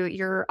into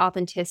your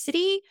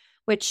authenticity,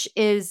 which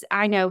is,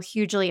 I know,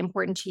 hugely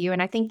important to you.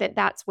 And I think that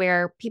that's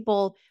where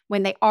people,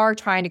 when they are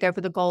trying to go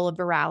for the goal of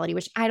virality,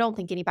 which I don't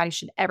think anybody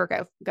should ever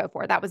go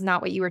for. That was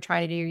not what you were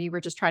trying to do. You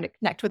were just trying to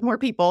connect with more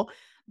people.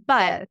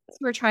 But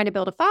we're trying to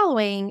build a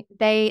following.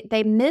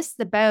 They miss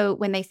the boat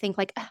when they think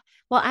like,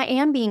 well, I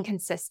am being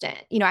consistent.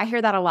 I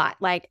hear that a lot.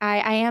 Like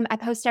I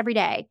post every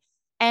day.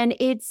 And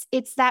it's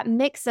that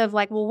mix of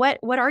like, well,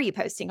 what are you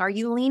posting? Are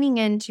you leaning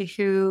into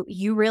who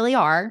you really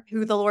are,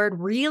 who the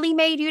Lord really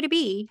made you to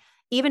be?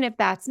 Even if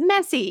that's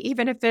messy,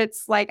 even if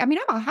it's like, I'm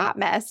a hot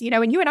mess,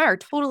 and you and I are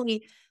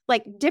totally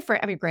like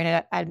different.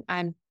 Granted,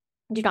 I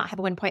do not have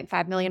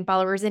 1.5 million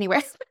followers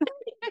anywhere.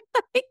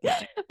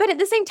 But at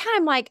the same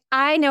time, like,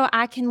 I know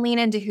I can lean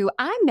into who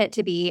I'm meant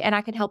to be and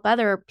I can help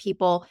other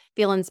people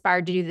feel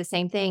inspired to do the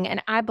same thing.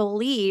 And I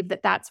believe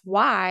that that's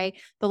why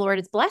the Lord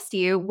has blessed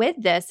you with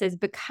this, is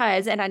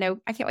because, and I know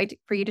I can't wait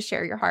for you to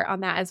share your heart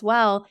on that as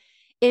well,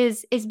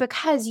 is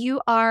because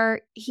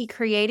He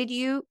created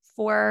you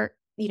for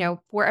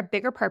a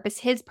bigger purpose,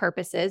 His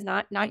purposes,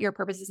 not your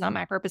purposes, not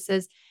my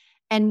purposes.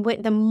 And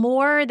the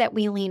more that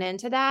we lean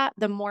into that,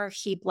 the more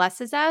He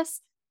blesses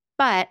us.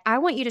 But I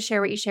want you to share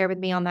what you shared with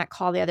me on that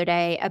call the other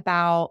day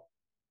about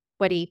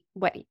what the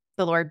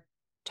Lord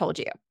told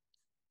you.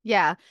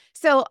 Yeah.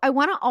 So I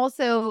want to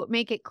also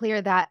make it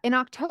clear that in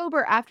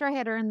October, after I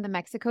had earned the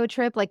Mexico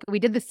trip, like we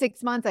did the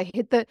 6 months,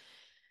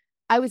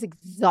 I was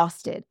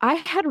exhausted. I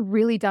had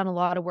really done a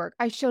lot of work.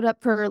 I showed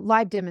up for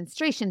live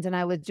demonstrations and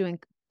I was doing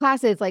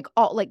classes like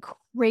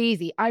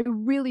crazy. I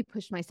really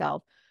pushed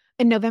myself.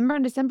 in November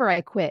and December,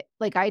 I quit.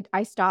 Like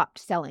I stopped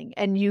selling,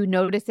 and you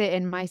notice it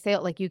in my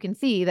sale. Like you can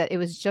see that it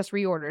was just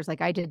reorders. Like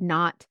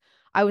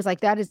I was like,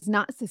 that is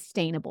not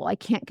sustainable. I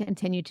can't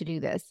continue to do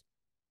this.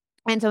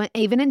 And so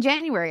even in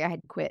January, I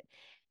had quit.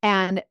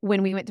 And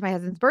when we went to my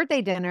husband's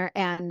birthday dinner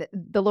and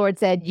the Lord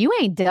said, you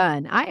ain't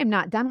done. I am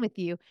not done with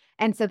you.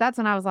 And so that's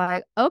when I was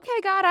like,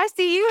 okay, God, I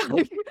see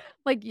you.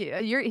 Like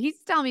he's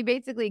telling me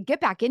basically, get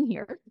back in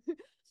here.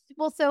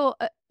 Well, so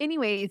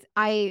anyways,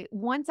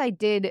 once I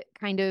did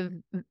kind of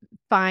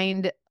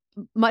find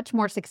much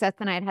more success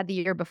than I had had the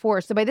year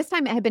before. So by this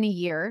time it had been a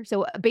year.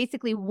 So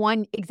basically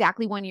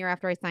exactly 1 year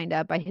after I signed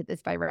up, I hit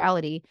this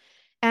virality.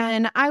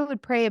 And I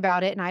would pray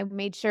about it, and I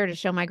made sure to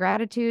show my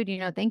gratitude,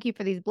 thank you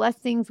for these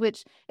blessings,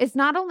 which is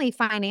not only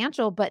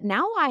financial, but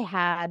now I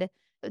had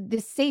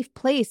this safe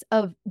place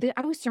I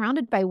was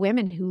surrounded by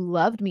women who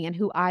loved me and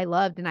who I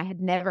loved. And I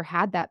had never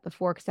had that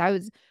before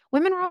because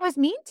women were always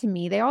mean to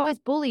me. They always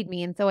bullied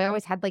me. And so I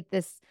always had I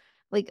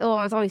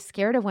was always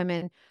scared of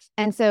women.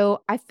 And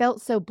so I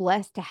felt so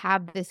blessed to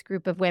have this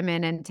group of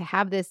women and to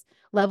have this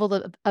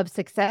level of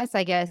success,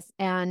 I guess.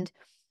 And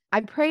I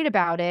prayed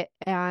about it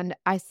and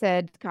I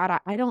said, God,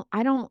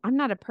 I'm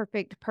not a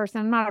perfect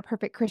person. I'm not a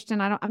perfect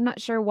Christian. I'm not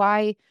sure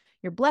why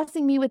you're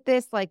blessing me with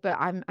this. Like, but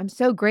I'm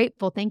so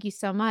grateful. Thank you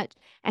so much.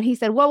 And he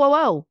said, whoa, whoa,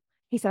 whoa.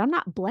 He said, I'm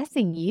not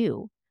blessing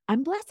you.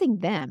 I'm blessing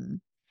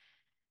them.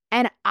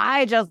 And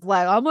I just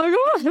like, oh my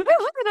God. And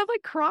I'm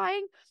like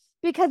crying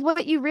because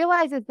what you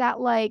realize is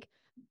that like,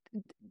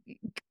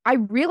 I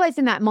realized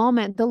in that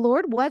moment, the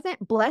Lord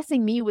wasn't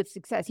blessing me with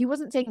success. He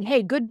wasn't saying,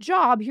 hey, good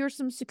job. Here's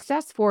some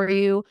success for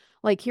you.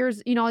 Like,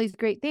 here's, all these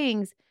great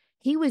things.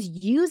 He was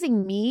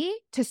using me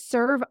to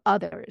serve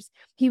others.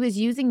 He was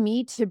using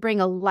me to bring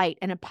a light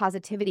and a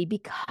positivity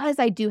because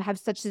I do have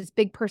such this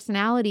big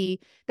personality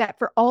that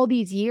for all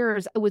these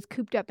years, I was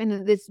cooped up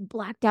in this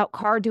blacked out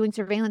car doing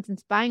surveillance and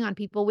spying on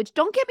people, which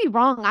don't get me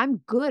wrong, I'm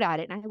good at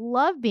it. And I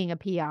love being a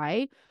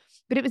PI,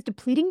 but it was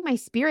depleting my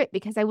spirit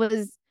because I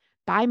was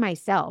by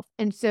myself.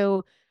 And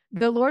so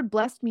the Lord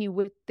blessed me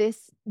with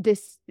this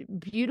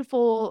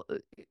beautiful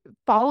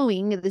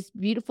following, this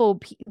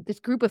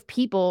group of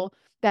people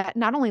that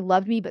not only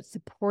loved me, but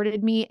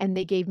supported me. And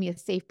they gave me a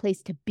safe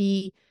place to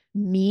be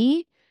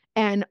me.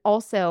 And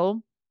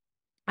also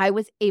I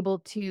was able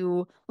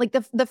to, like,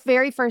 the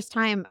very first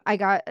time I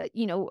got,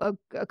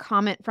 a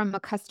comment from a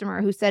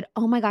customer who said,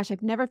 oh my gosh,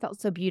 I've never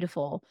felt so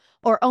beautiful.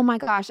 Or, oh my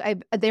gosh,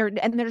 they're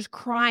just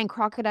crying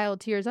crocodile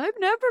tears. I've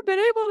never been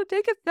able to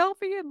take a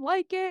selfie and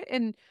like it.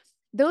 And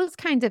those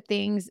kinds of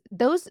things,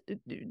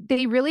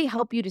 they really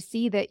help you to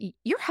see that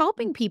you're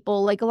helping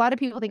people. Like a lot of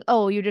people think,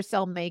 oh, you just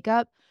sell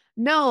makeup.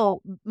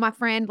 No, my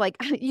friend, like,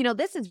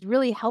 this is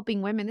really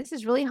helping women. This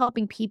is really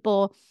helping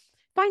people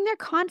find their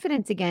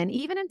confidence again,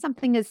 even in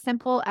something as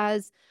simple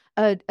as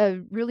a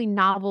really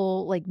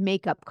novel like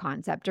makeup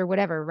concept or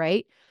whatever,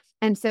 right?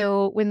 And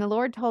so when the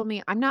Lord told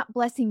me, I'm not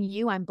blessing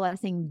you, I'm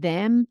blessing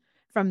them,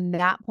 from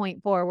that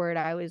point forward,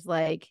 I was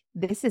like,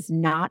 this is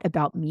not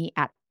about me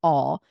at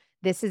all.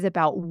 This is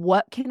about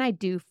what can I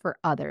do for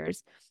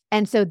others?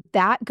 And so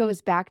that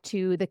goes back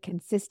to the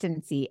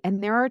consistency.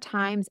 And there are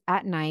times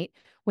at night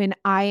when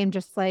I am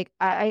just like,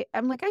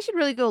 I'm like, I should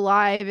really go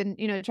live and,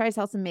 try to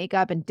sell some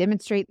makeup and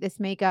demonstrate this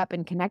makeup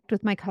and connect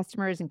with my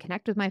customers and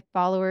connect with my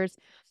followers.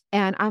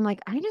 And I'm like,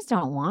 I just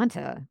don't want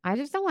to. I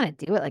just don't want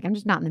to do it. Like, I'm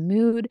just not in the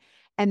mood.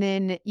 And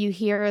then you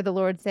hear the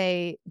Lord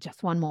say,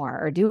 just one more,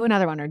 or do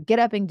another one, or get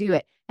up and do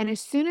it. And as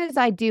soon as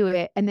I do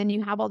it, and then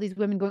you have all these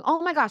women going,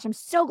 oh my gosh, I'm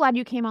so glad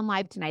you came on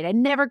live tonight. I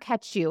never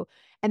catch you.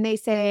 And they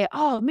say,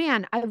 oh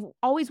man, I've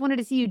always wanted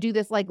to see you do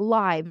this like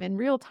live in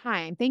real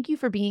time. Thank you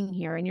for being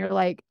here. And you're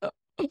like,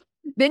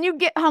 then you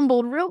get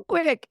humbled real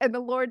quick. And the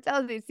Lord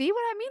tells you, see what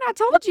I mean? I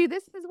told you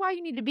this is why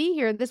you need to be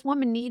here. This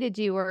woman needed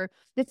you, or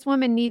this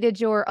woman needed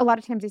a lot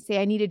of times they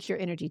say, I needed your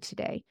energy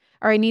today,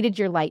 or I needed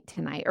your light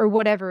tonight, or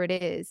whatever it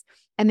is.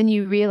 And then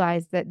you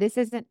realize that this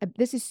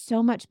is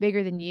so much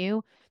bigger than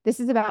you. This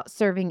is about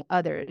serving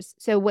others.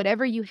 So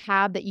whatever you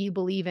have that you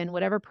believe in,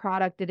 whatever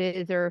product it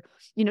is, or,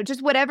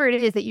 just whatever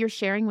it is that you're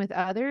sharing with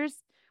others,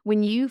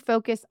 when you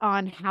focus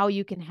on how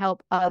you can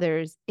help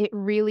others,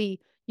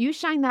 you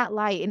shine that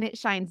light and it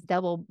shines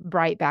double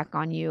bright back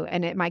on you.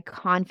 And my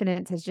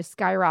confidence has just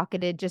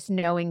skyrocketed, just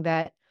knowing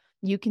that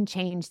you can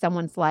change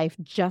someone's life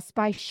just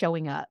by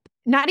showing up.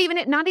 Not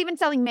even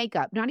selling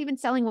makeup, not even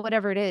selling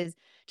whatever it is,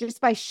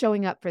 just by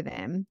showing up for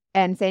them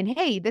and saying,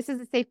 hey, this is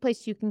a safe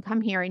place. You can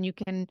come here and you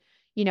can,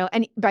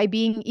 and by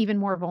being even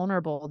more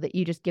vulnerable, that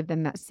you just give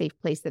them that safe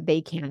place that they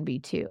can be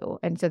too.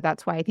 And so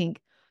that's why I think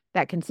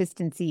that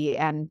consistency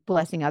and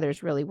blessing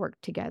others really work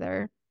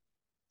together.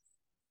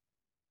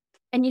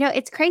 And,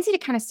 it's crazy to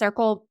kind of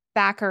circle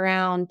back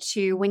around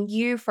to when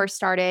you first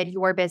started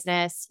your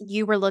business,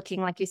 you were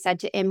looking, like you said,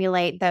 to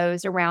emulate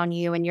those around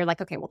you. And you're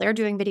like, okay, well, they're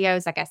doing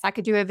videos. I guess I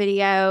could do a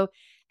video.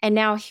 And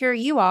now here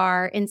you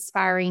are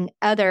inspiring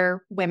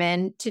other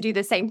women to do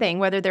the same thing,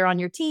 whether they're on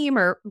your team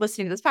or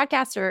listening to this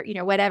podcast or,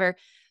 whatever.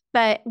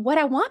 But what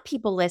I want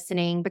people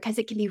listening, because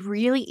it can be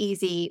really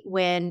easy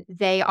when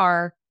they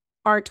are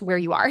aren't where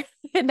you are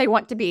and they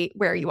want to be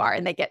where you are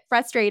and they get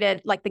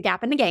frustrated, like The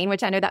Gap and the Gain,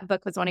 which I know that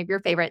book was one of your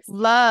favorites.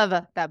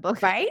 Love that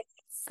book. Right?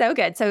 So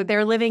good. So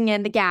they're living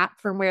in the gap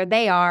from where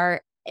they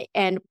are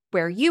and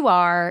where you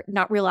are,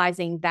 not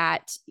realizing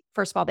that,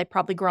 first of all, they've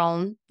probably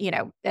grown,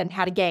 and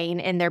had a gain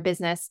in their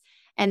business.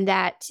 And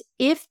that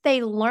if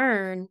they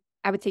learn,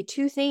 I would say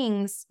two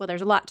things. Well,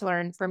 there's a lot to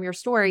learn from your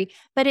story,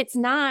 but it's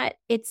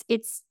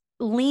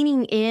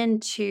leaning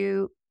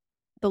into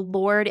the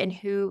Lord and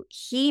who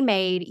He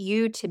made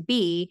you to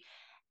be.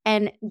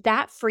 And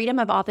that freedom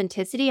of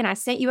authenticity. And I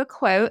sent you a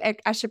quote.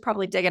 I should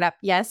probably dig it up.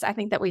 Yes, I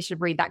think that we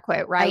should read that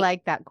quote, right? I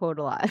like that quote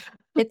a lot.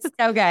 It's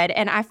so good.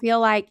 And I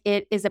feel like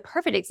it is a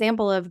perfect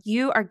example of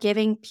you are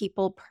giving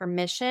people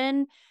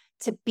permission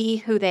to be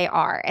who they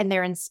are. And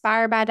they're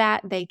inspired by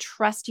that. They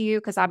trust you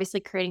because obviously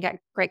creating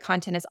great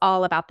content is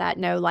all about that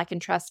know, like,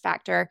 and trust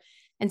factor.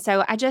 And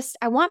so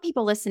I want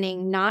people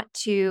listening not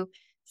to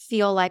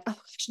feel like, oh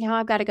gosh, now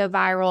I've got to go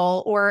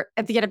viral, or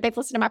if they've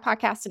listened to my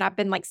podcast and I've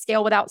been like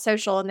scale without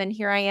social, and then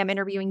here I am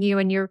interviewing you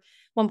and you're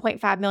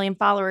 1.5 million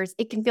followers.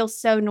 It can feel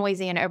so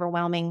noisy and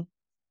overwhelming.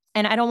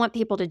 And I don't want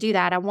people to do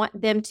that. I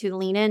want them to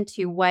lean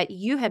into what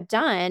you have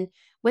done,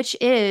 which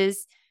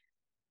is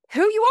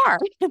who you are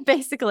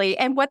basically,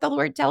 and what the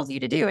Lord tells you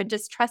to do, and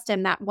just trust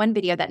Him, that one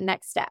video, that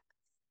next step.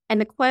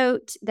 And the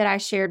quote that I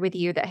shared with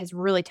you that has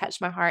really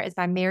touched my heart is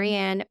by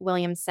Marianne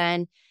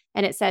Williamson.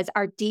 And it says,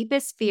 "Our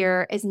deepest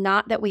fear is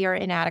not that we are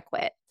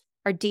inadequate.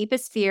 Our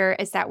deepest fear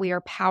is that we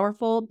are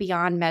powerful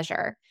beyond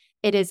measure.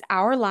 It is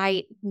our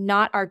light,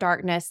 not our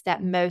darkness,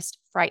 that most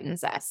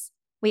frightens us.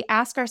 We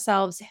ask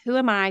ourselves, who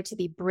am I to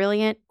be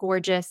brilliant,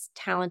 gorgeous,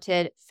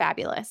 talented,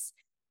 fabulous?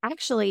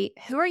 Actually,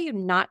 who are you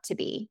not to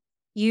be?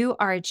 You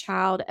are a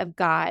child of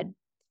God.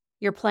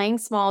 Your playing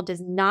small does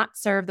not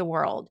serve the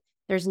world.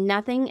 There's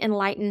nothing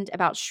enlightened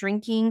about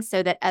shrinking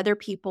so that other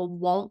people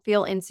won't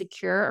feel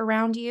insecure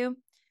around you.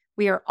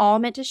 We are all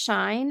meant to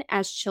shine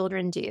as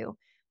children do.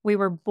 We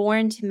were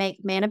born to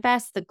make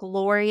manifest the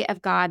glory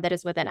of God that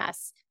is within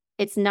us.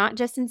 It's not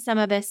just in some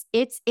of us,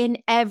 it's in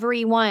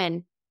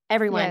everyone.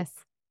 Everyone. Yes.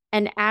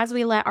 And as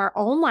we let our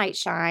own light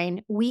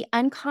shine, we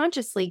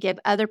unconsciously give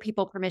other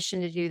people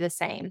permission to do the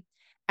same.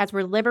 As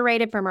we're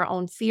liberated from our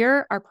own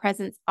fear, our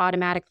presence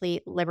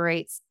automatically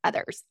liberates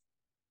others."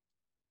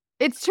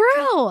 It's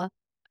true.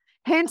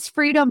 Hence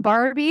freedom,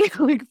 Barbie.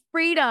 Like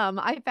freedom.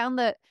 I found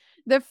that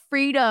the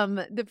freedom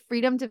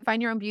to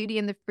find your own beauty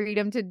and the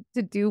freedom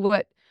to do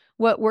what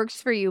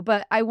works for you.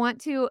 But I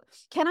want to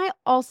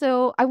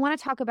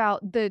talk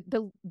about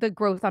the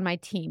growth on my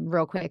team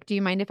real quick. Do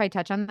you mind if I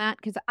touch on that?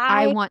 Because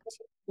I want to.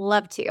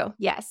 Love to.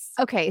 Yes.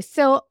 Okay.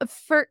 So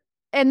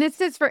and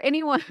this is for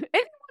anyone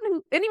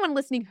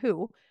listening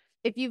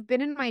if you've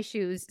been in my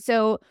shoes.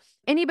 So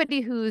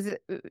anybody who's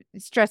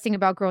stressing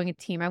about growing a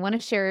team, I want to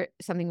share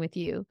something with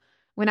you.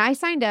 When I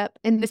signed up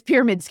in this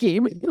pyramid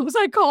scheme, as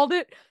I called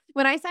it,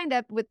 when I signed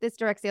up with this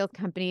direct sales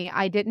company,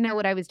 I didn't know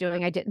what I was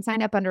doing. I didn't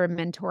sign up under a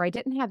mentor. I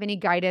didn't have any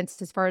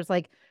guidance as far as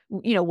like,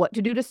 what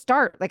to do to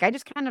start. Like I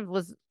just kind of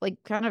was like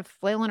kind of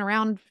flailing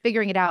around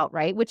figuring it out.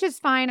 Right. Which is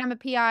fine. I'm a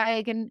PI.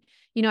 I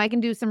can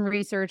do some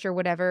research or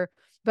whatever.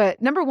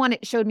 But number one,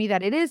 it showed me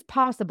that it is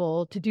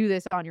possible to do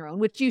this on your own,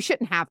 which you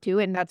shouldn't have to.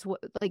 And that's what,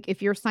 like,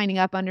 if you're signing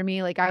up under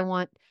me, like I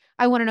want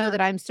to know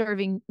that I'm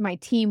serving my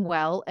team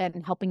well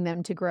and helping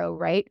them to grow.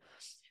 Right.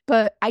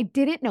 But I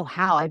didn't know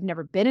how. I've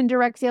never been in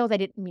direct sales. I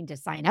didn't mean to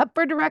sign up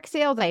for direct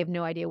sales. I have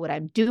no idea what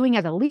I'm doing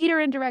as a leader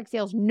in direct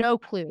sales, no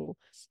clue.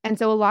 And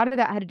so a lot of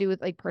that had to do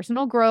with like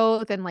personal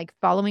growth and like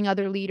following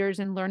other leaders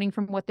and learning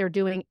from what they're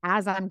doing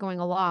as I'm going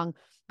along.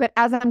 But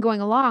as I'm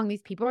going along,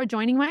 these people are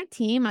joining my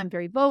team. I'm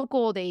very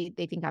vocal. They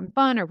think I'm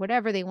fun or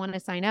whatever. They want to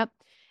sign up.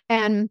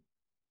 And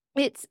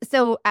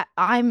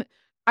I'm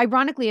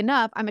ironically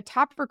enough, I'm a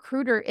top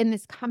recruiter in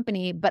this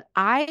company, but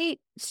I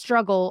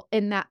struggle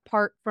in that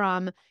part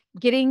from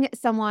getting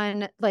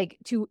someone like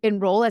to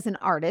enroll as an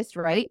artist,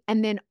 right?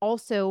 And then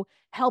also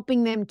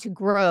helping them to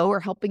grow or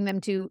helping them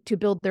to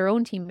build their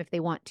own team if they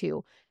want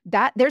to.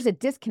 That there's a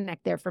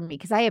disconnect there for me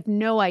because I have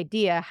no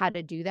idea how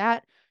to do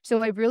that.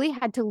 So I really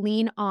had to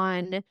lean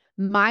on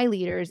my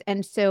leaders.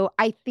 And so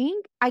I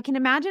think I can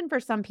imagine for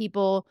some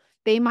people,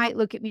 they might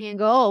look at me and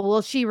go, "Oh,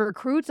 well, she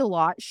recruits a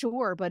lot."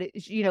 Sure. But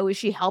is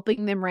she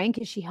helping them rank?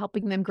 Is she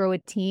helping them grow a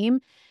team?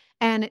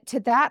 And to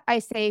that, I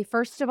say,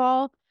 first of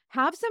all,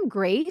 have some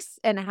grace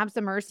and have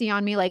some mercy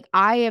on me. Like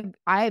I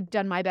have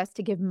done my best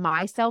to give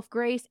myself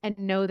grace and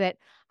know that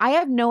I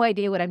have no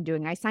idea what I'm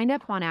doing. I signed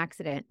up on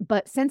accident,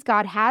 but since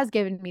God has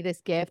given me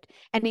this gift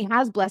and He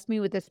has blessed me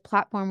with this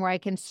platform where I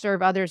can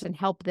serve others and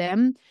help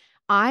them,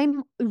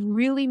 I'm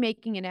really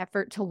making an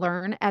effort to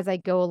learn as I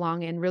go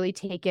along and really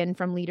take in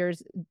from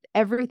leaders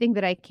everything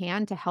that I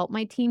can to help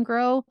my team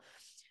grow.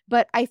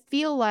 But I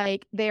feel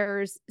like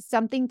there's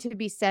something to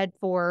be said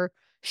for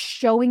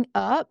showing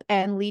up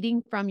and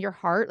leading from your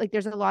heart. Like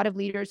there's a lot of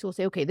leaders who will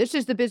say, "Okay, this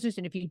is the business.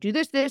 And if you do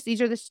this,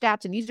 these are the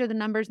stats and these are the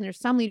numbers." And there's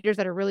some leaders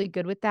that are really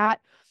good with that.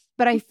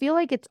 But I feel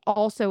like it's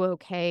also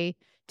okay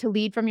to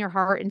lead from your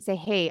heart and say,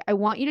 hey, I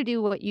want you to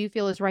do what you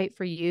feel is right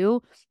for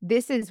you.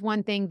 This is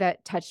one thing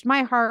that touched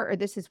my heart, or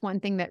this is one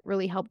thing that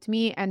really helped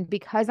me. And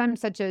because I'm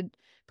such a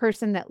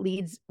person that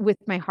leads with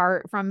my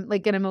heart from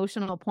like an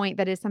emotional point,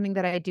 that is something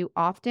that I do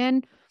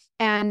often.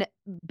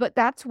 But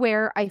that's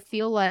where I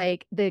feel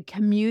like the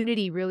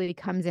community really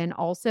comes in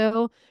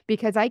also,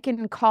 because I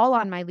can call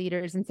on my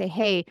leaders and say,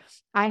 hey,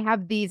 I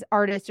have these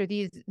artists or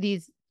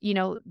these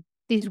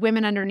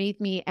women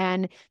underneath me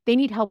and they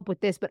need help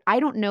with this, but I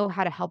don't know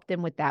how to help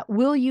them with that.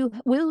 Will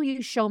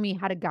you show me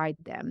how to guide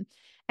them?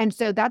 And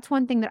so that's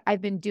one thing that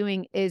I've been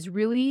doing, is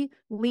really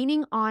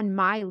leaning on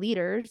my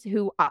leaders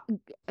who,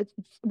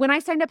 when I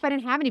signed up, I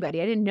didn't have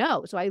anybody. I didn't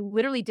know. So I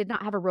literally did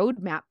not have a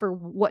roadmap for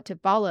what to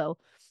follow.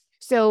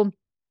 So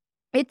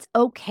it's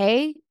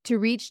okay to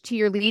reach to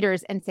your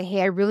leaders and say,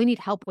 hey, I really need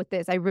help with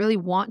this. I really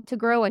want to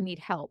grow. I need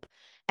help.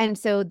 And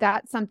so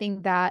that's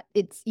something that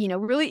it's,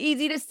 really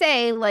easy to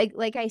say,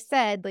 like I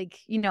said,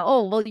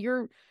 oh, well,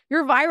 you're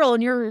viral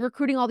and you're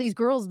recruiting all these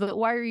girls, but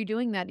why are you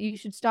doing that? You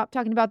should stop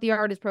talking about the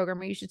artist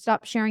program, or you should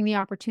stop sharing the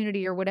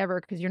opportunity or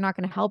whatever, because you're not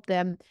going to help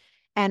them.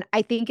 And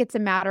I think it's a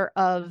matter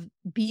of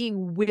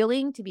being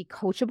willing to be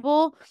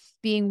coachable,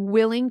 being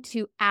willing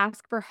to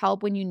ask for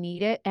help when you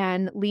need it,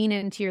 and lean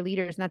into your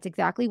leaders. And that's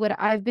exactly what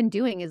I've been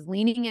doing, is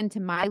leaning into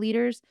my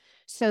leaders,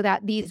 so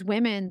that these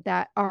women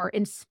that are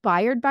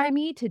inspired by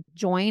me to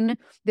join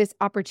this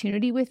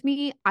opportunity with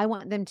me, I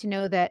want them to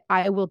know that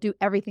I will do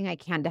everything I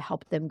can to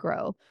help them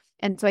grow.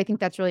 And so I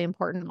think that's really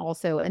important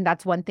also. And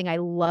that's one thing I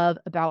love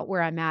about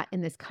where I'm at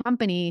in this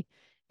company,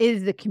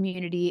 is the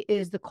community,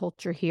 is the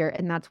culture here.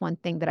 And that's one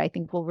thing that I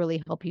think will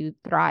really help you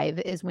thrive,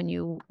 is when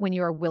you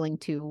are willing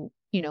to,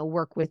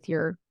 work with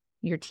your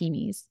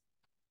teamies.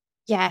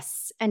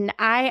 Yes. And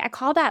I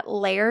call that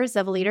layers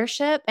of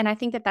leadership. And I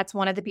think that that's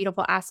one of the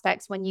beautiful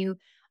aspects when you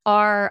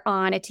are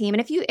on a team.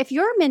 And if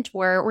your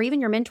mentor, or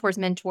even your mentor's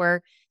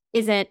mentor,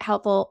 isn't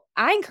helpful,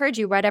 I encourage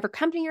you, whatever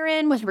company you're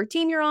in, whatever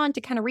team you're on,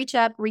 to kind of reach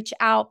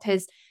out,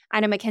 because I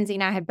know Mackenzie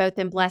and I have both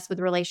been blessed with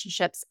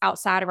relationships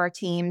outside of our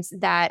teams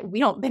that we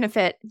don't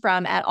benefit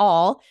from at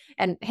all.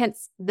 And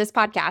hence this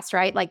podcast,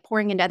 right? Like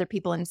pouring into other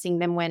people and seeing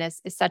them win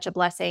is such a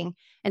blessing.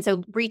 And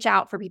so reach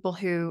out for people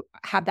who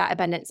have that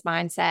abundance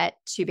mindset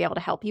to be able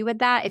to help you with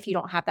that if you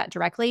don't have that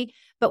directly.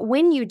 But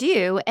when you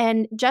do,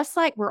 and just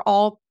like we're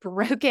all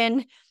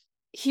broken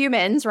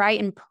humans, right?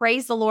 And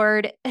praise the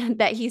Lord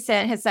that he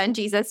sent his son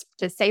Jesus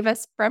to save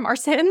us from our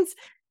sins.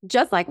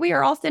 Just like we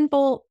are all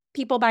sinful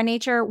people by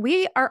nature,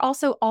 we are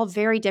also all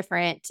very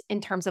different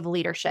in terms of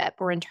leadership,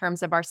 or in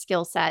terms of our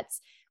skill sets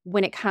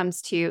when it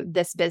comes to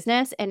this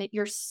business. And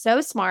you're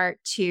so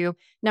smart to,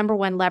 number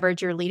one,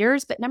 leverage your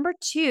leaders, but number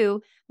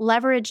two,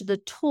 leverage the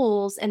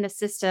tools and the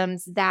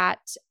systems that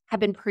have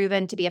been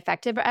proven to be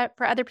effective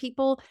for other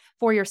people,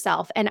 for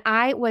yourself. And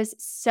I was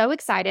so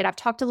excited. I've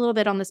talked a little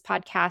bit on this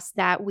podcast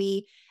that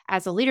we,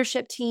 as a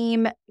leadership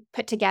team,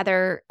 put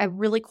together a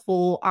really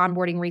cool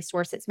onboarding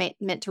resource that's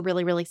meant to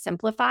really, really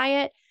simplify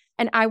it.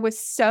 And I was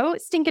so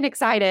stinking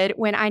excited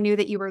when I knew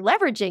that you were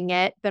leveraging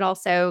it, but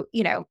also,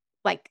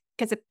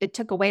 because it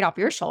took a weight off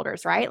your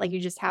shoulders, right? Like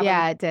you just have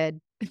it did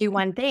do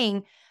one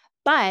thing.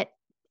 But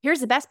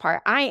here's the best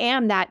part. I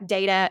am that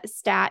data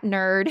stat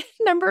nerd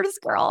numbers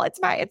girl. It's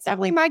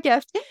definitely my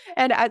gift.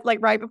 And I, like,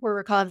 right before we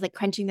were calling, I was like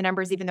crunching the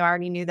numbers, even though I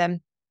already knew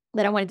them,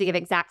 that I wanted to give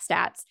exact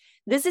stats.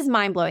 This is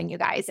mind blowing, you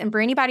guys. And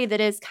for anybody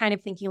that is kind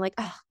of thinking like,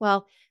 oh,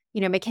 well,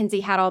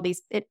 Mackenzie had all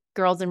these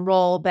girls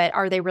enroll, but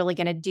are they really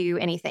going to do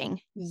anything?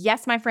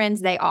 Yes, my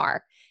friends, they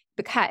are.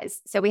 Because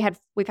we've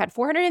had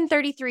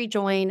 433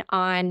 join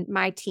on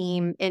my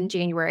team in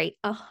January.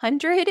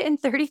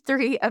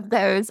 133 of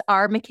those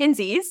are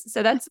Mackenzie's.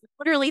 So that's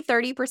literally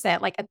 30%,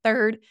 like a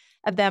third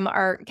of them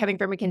are coming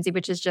from Mackenzie,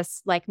 which is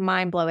just like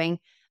mind blowing.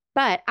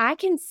 But I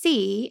can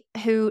see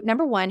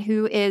number one,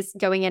 who is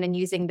going in and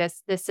using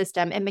this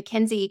system, and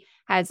Mackenzie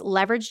has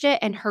leveraged it,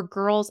 and her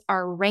girls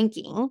are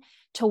ranking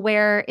to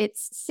where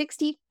it's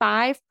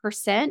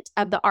 65%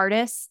 of the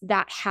artists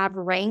that have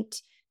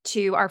ranked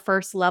to our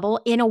first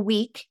level in a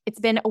week. It's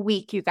been a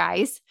week, you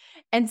guys.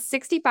 And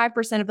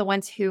 65% of the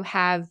ones who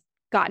have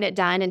gotten it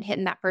done and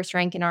hitting that first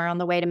rank and are on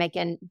the way to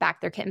making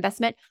back their kit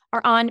investment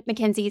are on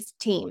Mackenzie's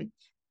team.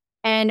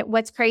 And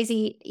what's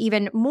crazy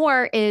even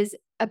more is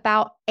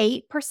about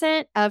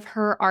 8% of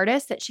her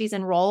artists that she's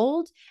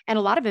enrolled, and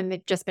a lot of them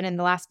have just been in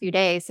the last few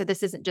days, so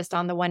this isn't just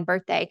on the one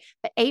birthday,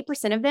 but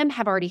 8% of them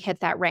have already hit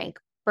that rank,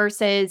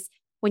 versus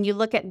when you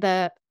look at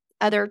the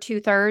other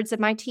 2/3 of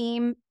my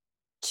team,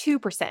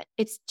 2%.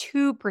 It's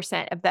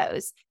 2% of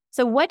those.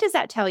 So what does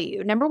that tell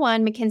you? Number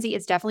one, Mackenzie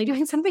is definitely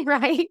doing something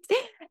right.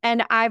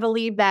 And I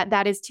believe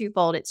that is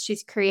twofold.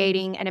 She's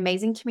creating an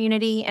amazing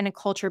community and a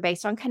culture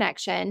based on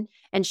connection.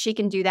 And she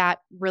can do that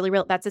really.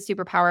 That's a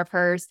superpower of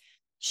hers.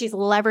 She's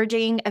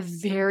leveraging a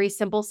very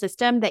simple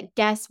system that,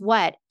 guess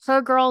what?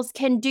 Her girls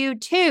can do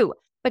too.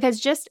 Because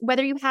just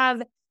whether you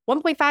have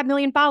 1.5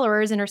 million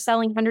followers and are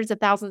selling hundreds of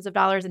thousands of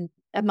dollars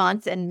a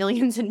month and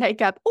millions in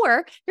makeup,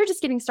 or you're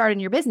just getting started in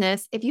your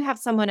business, if you have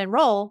someone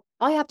enroll,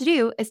 all you have to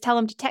do is tell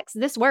them to text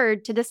this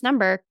word to this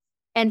number,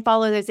 and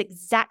follow those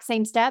exact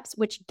same steps,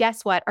 which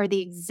guess what, are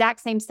the exact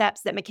same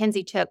steps that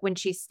Mackenzie took when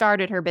she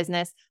started her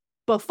business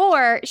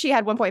before she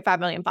had 1.5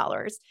 million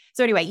followers.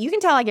 So anyway, you can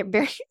tell I get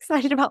very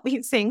excited about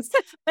these things,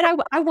 but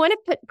I want to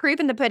put proof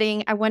in the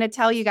pudding. I want to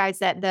tell you guys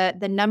that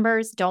the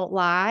numbers don't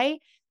lie.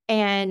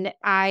 And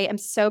I am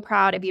so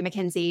proud of you,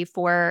 Mackenzie,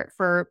 for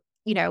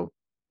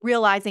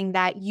realizing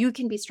that you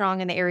can be strong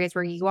in the areas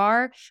where you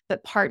are,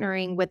 but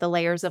partnering with the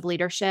layers of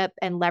leadership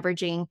and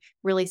leveraging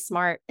really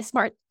smart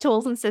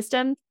tools and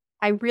systems.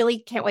 I really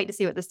can't wait to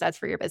see what this does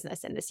for your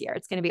business in this year.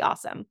 It's going to be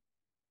awesome.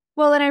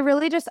 Well, and I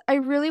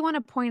really want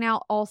to point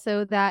out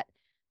also that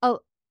uh,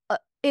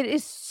 it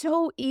is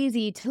so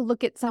easy to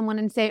look at someone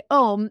and say,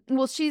 "Oh,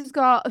 well, she's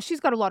got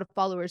a lot of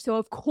followers, so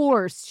of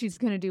course she's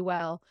going to do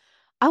well."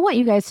 I want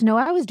you guys to know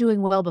I was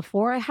doing well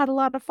before I had a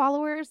lot of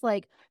followers,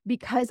 like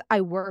because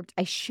I worked,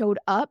 I showed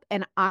up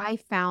and I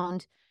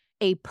found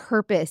a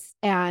purpose.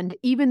 And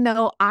even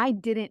though I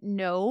didn't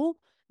know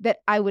that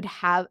I would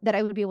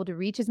be able to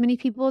reach as many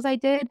people as I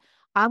did,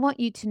 I want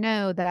you to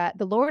know that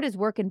the Lord is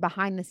working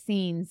behind the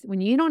scenes when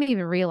you don't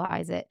even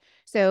realize it.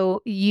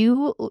 So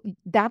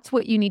that's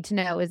what you need to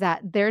know, is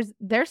that there's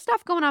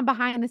stuff going on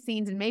behind the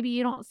scenes and maybe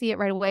you don't see it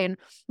right away. And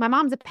my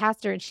mom's a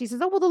pastor and she says,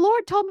 "Oh, well, the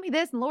Lord told me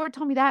this and the Lord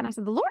told me that." And I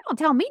said, "The Lord don't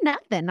tell me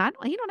nothing.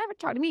 He don't ever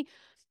talk to me."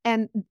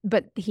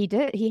 But he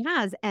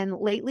has. And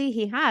lately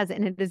he has.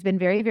 And it has been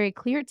very, very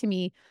clear to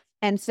me.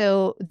 And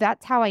so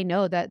that's how I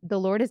know that the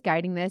Lord is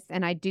guiding this.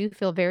 And I do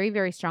feel very,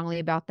 very strongly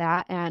about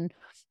that. And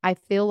I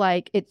feel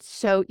like it's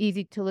so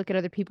easy to look at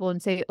other people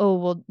and say, "Oh,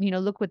 well,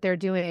 look what they're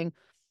doing."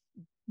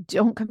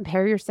 Don't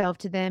compare yourself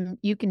to them.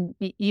 You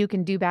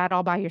can do bad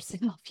all by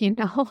yourself.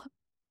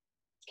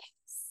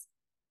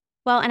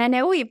 Well, and I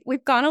know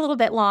we've gone a little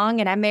bit long,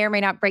 and I may or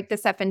may not break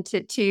this up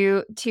into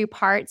two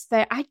parts,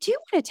 but I do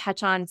want to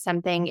touch on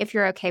something, if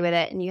you're okay with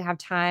it and you have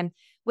time,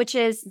 which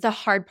is the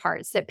hard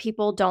parts that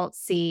people don't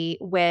see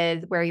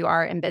with where you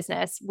are in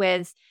business.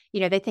 With,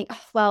 they think,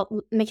 "Oh,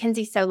 well,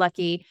 Mackenzie's so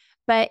lucky,"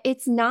 but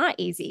it's not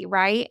easy,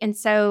 right? And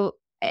so,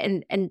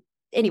 and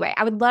anyway,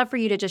 I would love for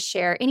you to just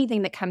share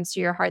anything that comes to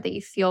your heart that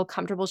you feel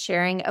comfortable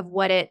sharing of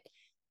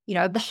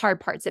the hard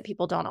parts that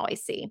people don't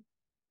always see.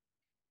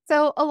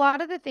 So a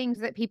lot of the things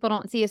that people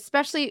don't see,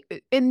 especially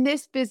in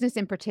this business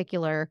in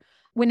particular,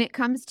 when it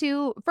comes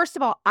to, first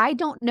of all, I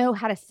don't know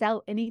how to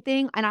sell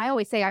anything. And I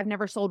always say I've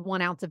never sold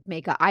 1 ounce of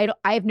makeup. I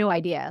have no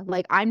idea.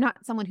 Like, I'm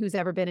not someone who's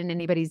ever been in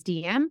anybody's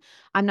DM.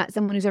 I'm not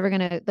someone who's ever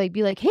going to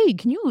be like, "Hey,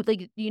 can you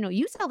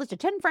you sell this to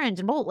 10 friends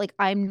and bolt." Like,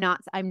 I'm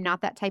not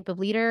that type of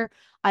leader.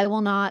 I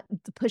will not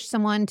push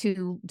someone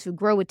to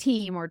grow a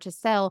team or to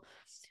sell.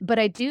 But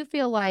I do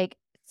feel like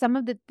some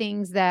of the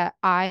things that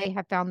I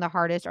have found the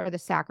hardest are the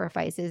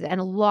sacrifices. And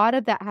a lot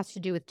of that has to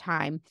do with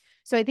time.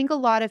 So I think a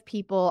lot of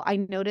people, I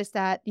noticed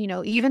that,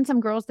 even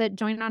some girls that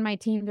joined on my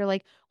team, they're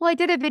like, "Well, I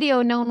did a video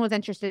and no one was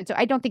interested. So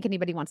I don't think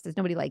anybody wants this.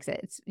 Nobody likes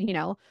it."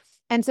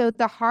 And so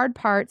the hard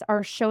parts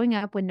are showing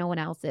up when no one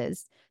else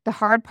is. The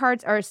hard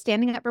parts are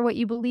standing up for what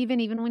you believe in,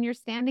 even when you're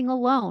standing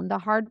alone. The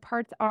hard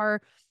parts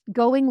are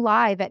going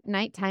live at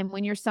nighttime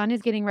when your son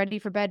is getting ready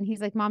for bed and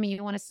he's like, "Mommy,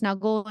 you want to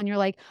snuggle?" And you're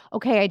like,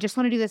 "Okay, I just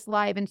want to do this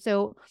live." And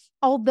so,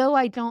 although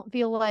I don't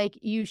feel like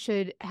you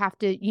should have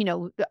to,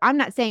 I'm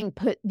not saying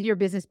put your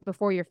business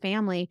before your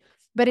family,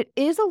 but it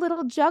is a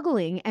little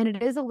juggling and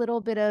it is a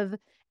little bit of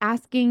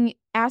asking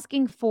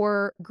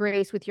for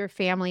grace with your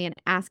family and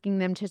asking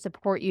them to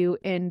support you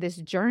in this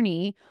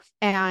journey.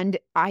 And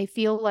I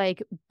feel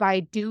like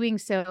by doing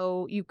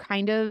so, you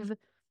kind of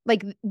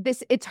like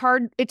this, it's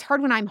hard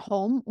when I'm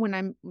home, when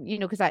I'm,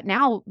 because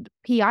now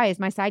PI is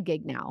my side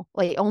gig now,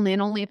 like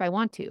only if I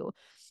want to.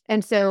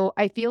 And so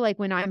I feel like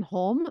when I'm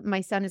home, my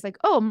son is like,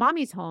 "Oh,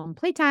 mommy's home,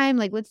 playtime,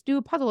 like let's do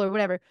a puzzle or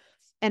whatever."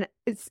 And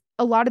it's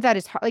a lot of that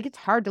is hard. Like, it's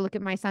hard to look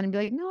at my son and be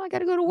like, "No, I got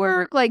to go to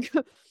work." Like,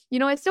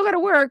 I still got to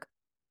work.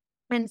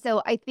 And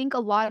so I think a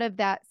lot of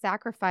that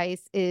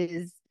sacrifice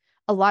is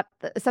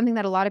something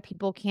that a lot of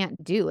people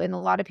can't do. And a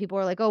lot of people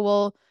are like, "Oh,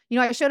 well,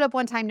 I showed up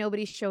one time,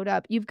 nobody showed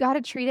up." You've got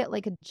to treat it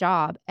like a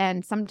job.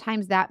 And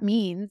sometimes that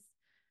means,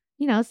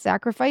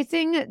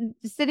 sacrificing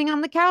sitting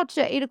on the couch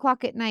at 8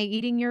 o'clock at night,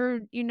 eating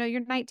your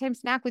nighttime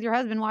snack with your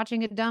husband,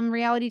 watching a dumb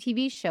reality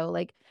TV show.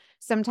 Like,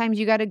 sometimes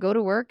you got to go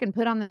to work and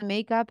put on the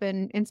makeup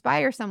and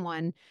inspire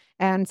someone.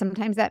 And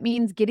sometimes that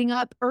means getting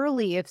up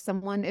early if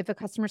a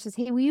customer says,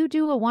 "Hey, will you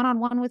do a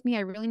one-on-one with me?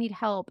 I really need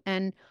help."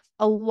 And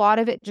a lot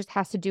of it just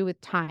has to do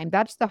with time.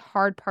 That's the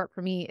hard part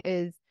for me,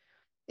 is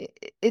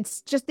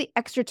it's just the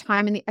extra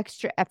time and the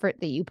extra effort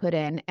that you put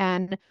in.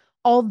 And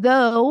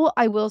although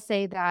I will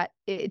say that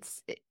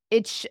it's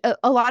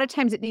a lot of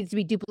times it needs to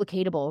be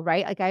duplicatable,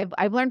 right? Like,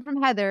 I've learned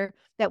from Heather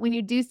that when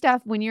you do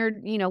stuff, when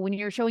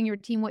you're showing your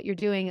team what you're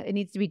doing, it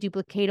needs to be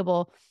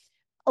duplicatable.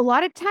 A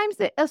lot of times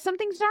that some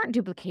things aren't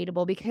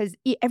duplicatable because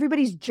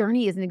everybody's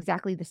journey isn't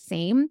exactly the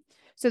same.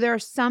 So there are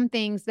some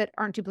things that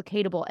aren't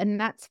duplicatable, and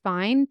that's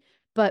fine.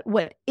 But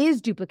what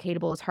is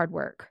duplicatable is hard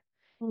work.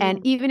 And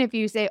Mm. even if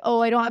you say, "Oh,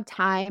 I don't have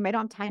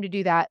time to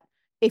do that."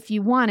 If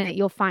you want it,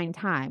 you'll find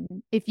time.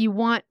 If you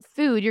want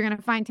food, you're going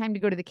to find time to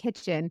go to the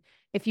kitchen.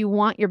 if you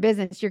want your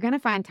business, you're going to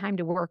find time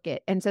to work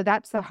it. And so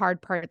that's the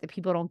hard part that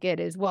people don't get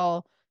is,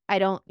 well, I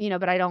don't,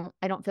 but I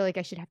don't feel like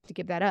I should have to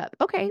give that up.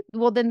 Okay.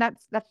 Well, then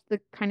that's the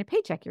kind of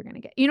paycheck you're going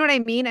to get. You know what I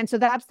mean? And so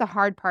that's the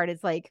hard part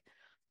is like,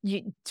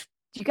 you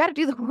got to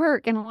do the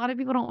work. And a lot of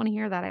people don't want to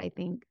hear that, I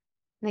think.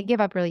 They give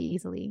up really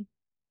easily.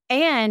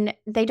 And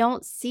they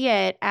don't see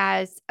it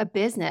as a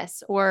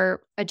business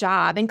or a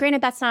job. And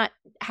granted, that's not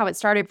how it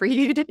started for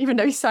you. You didn't even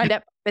know you signed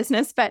up for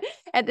business. But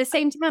at the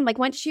same time, like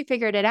once you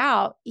figured it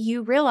out,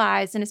 you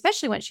realized, and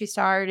especially once you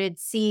started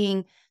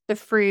seeing the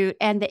fruit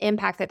and the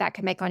impact that that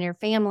could make on your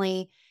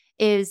family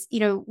is,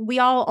 we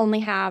all only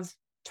have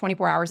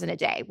 24 hours in a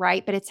day,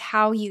 right? But it's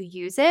how you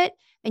use it.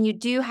 And you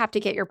do have to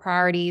get your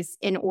priorities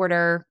in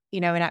order,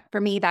 and for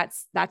me,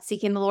 that's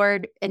seeking the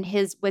Lord and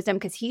his wisdom,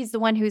 because he's the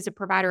one who's a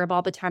provider of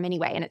all the time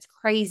anyway. And it's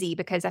crazy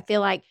because I feel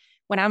like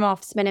when I'm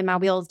off spinning my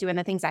wheels doing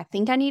the things I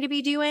think I need to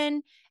be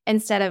doing,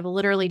 instead of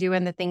literally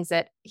doing the things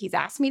that he's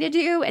asked me to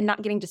do and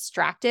not getting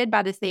distracted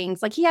by the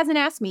things, like he hasn't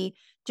asked me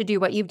to do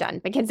what you've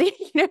done, Mackenzie,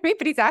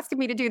 but he's asking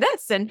me to do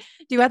this and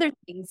do other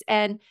things.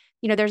 And,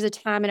 there's a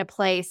time and a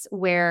place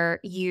where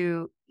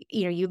you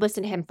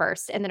listen to him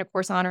first, and then of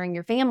course, honoring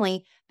your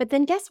family. But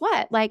then guess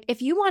what? Like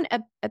if you want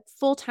a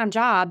full-time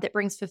job that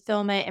brings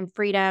fulfillment and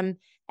freedom,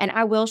 and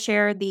I will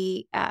share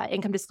the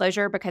income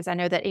disclosure, because I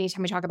know that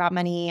anytime we talk about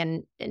money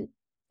and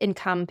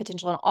income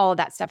potential and all of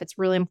that stuff, it's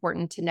really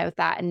important to note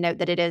that, and note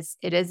that it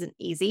isn't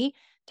easy.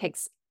 It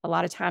takes a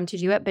lot of time to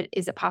do it, but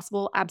is it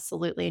possible?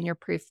 Absolutely. And you're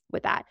proof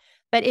with that.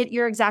 But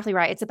you're exactly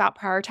right. It's about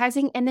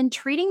prioritizing and then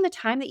treating the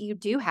time that you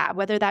do have,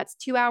 whether that's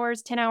 2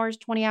 hours, 10 hours,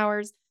 20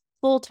 hours,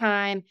 full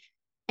time,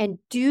 and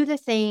do the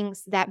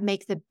things that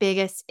make the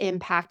biggest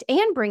impact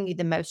and bring you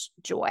the most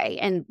joy,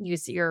 and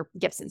use your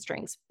gifts and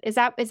strengths.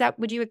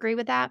 Would you agree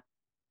with that?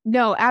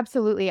 No,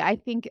 absolutely. I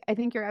think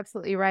you're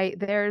absolutely right.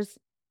 There's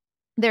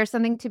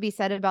something to be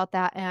said about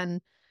that.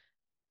 And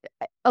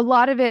a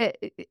lot of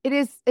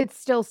it's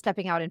still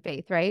stepping out in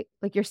faith, right?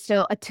 Like you're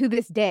still to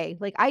this day,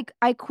 like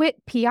I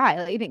quit PI.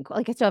 Like, I didn't,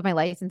 like I still have my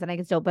license and I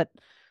can still, but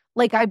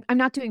like I'm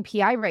not doing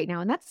PI right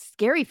now. And that's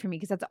scary for me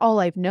because that's all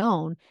I've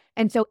known.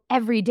 And so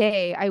every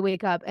day I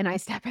wake up and I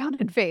step out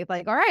in faith,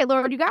 like, all right,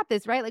 Lord, you got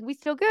this, right? Like we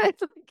still good.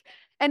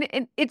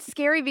 And it's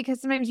scary because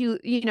sometimes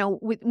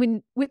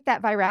with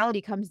that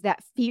virality comes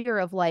that fear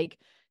of like,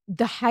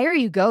 the higher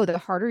you go, the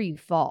harder you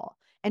fall.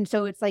 And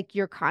so it's like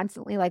you're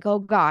constantly like, oh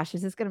gosh,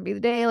 is this going to be the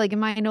day? Like,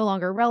 am I no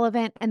longer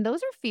relevant? And those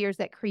are fears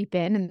that creep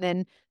in. And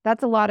then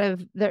that's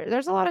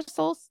there's a lot of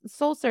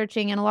soul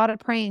searching and a lot of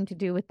praying to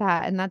do with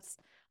that. And that's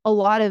a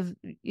lot of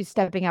you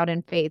stepping out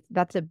in faith.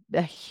 That's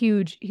a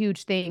huge,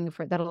 huge thing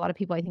for that a lot of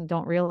people I think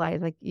don't realize.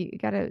 Like you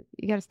gotta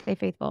stay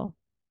faithful.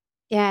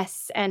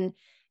 Yes. And,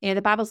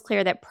 the Bible's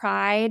clear that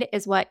pride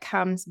is what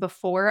comes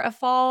before a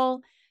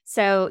fall.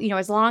 So,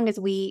 as long as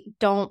we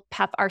don't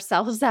puff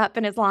ourselves up,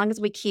 and as long as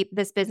we keep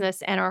this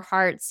business and our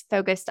hearts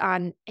focused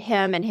on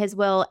him and his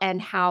will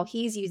and how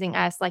he's using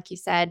us, like you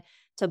said,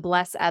 to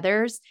bless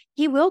others,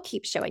 he will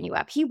keep showing you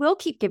up. He will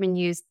keep giving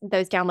you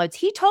those downloads.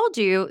 He told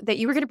you that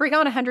you were going to bring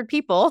on 100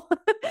 people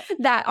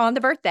that on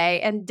the birthday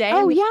and day.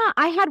 Oh yeah.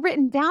 I had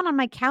written down on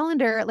my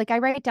calendar, like I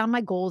write down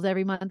my goals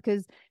every month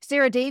because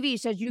Sarah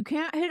Davies says you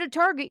can't hit a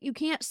target you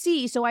can't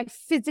see. So I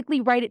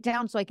physically write it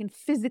down so I can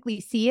physically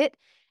see it.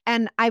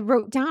 And I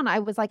wrote down, I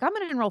was like, I'm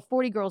going to enroll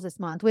 40 girls this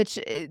month, which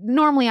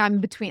normally I'm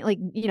between like,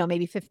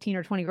 maybe 15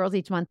 or 20 girls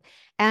each month.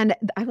 And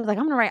I was like,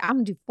 I'm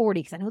going to do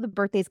 40 because I know the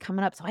birthday's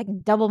coming up so I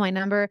can double my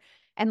number.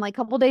 And like a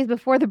couple days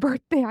before the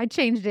birthday, I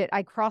changed it.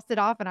 I crossed it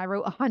off and I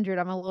wrote 100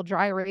 on a little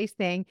dry erase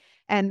thing.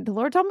 And the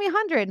Lord told me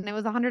 100 and it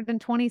was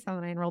 120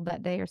 something I enrolled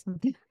that day or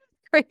something.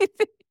 Crazy.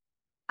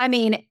 I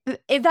mean,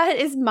 that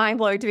is mind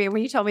blowing to me.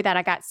 When you told me that,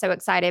 I got so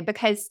excited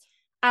because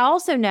I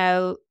also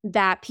know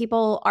that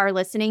people are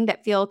listening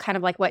that feel kind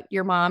of like what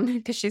your mom,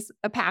 because she's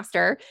a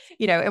pastor,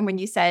 and when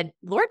you said,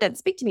 Lord didn't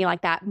speak to me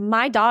like that.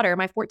 My daughter,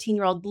 my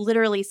 14-year-old,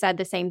 literally said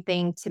the same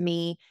thing to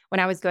me when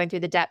I was going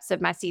through the depths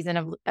of my season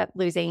of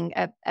losing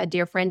a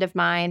dear friend of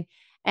mine.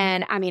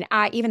 And I mean,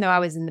 even though I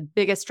was in the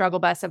biggest struggle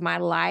bus of my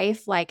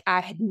life, like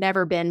I had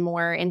never been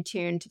more in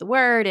tune to the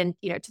word and,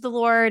 to the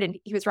Lord. And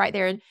he was right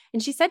there.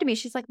 And she said to me,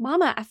 she's like,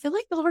 Mama, I feel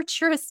like the Lord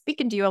sure is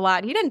speaking to you a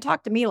lot. He didn't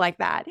talk to me like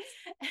that.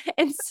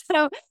 And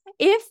so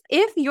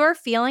if you're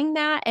feeling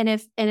that, and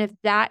if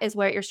that is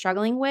what you're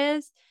struggling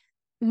with,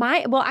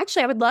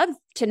 actually, I would love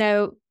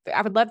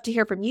to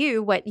hear from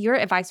you what your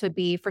advice would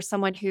be for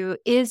someone who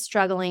is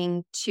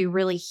struggling to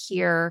really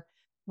hear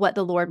what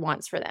the Lord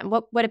wants for them.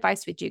 What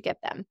advice would you give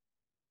them?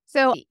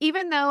 So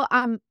even though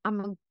I'm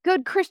a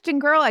good Christian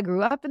girl, I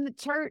grew up in the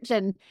church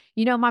and,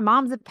 my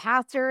mom's a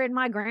pastor and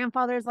my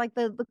grandfather's like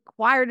the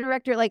choir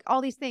director, like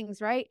all these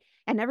things, right?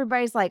 And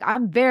everybody's like,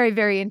 I'm very,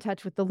 very in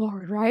touch with the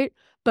Lord, right?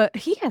 But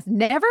he has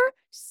never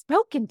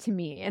spoken to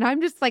me. And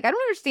I'm just like, I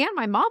don't understand.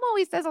 My mom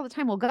always says all the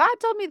time, well, God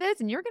told me this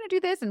and you're going to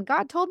do this. And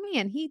God told me,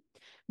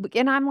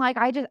 and I'm like,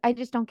 I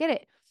just don't get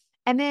it.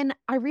 And then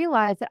I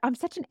realized that I'm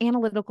such an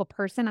analytical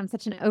person. I'm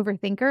such an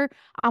overthinker.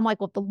 I'm like,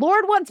 well, if the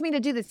Lord wants me to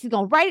do this, he's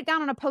going to write it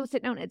down on a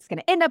Post-it note. And it's going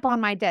to end up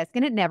on my desk.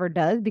 And it never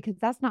does, because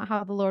that's not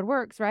how the Lord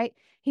works, right?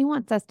 He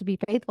wants us to be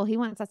faithful. He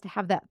wants us to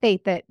have that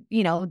faith that,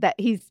 that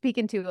he's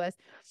speaking to us.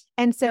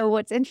 And so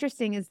what's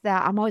interesting is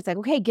that I'm always like,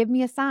 okay, give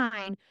me a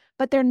sign,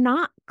 but they're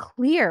not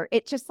clear.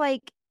 It's just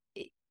like,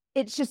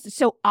 it's just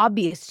so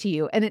obvious to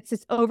you. And it's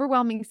this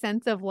overwhelming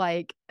sense of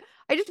like,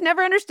 I just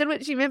never understood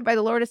what she meant by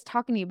the Lord is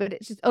talking to you, but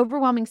it's just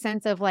overwhelming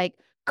sense of like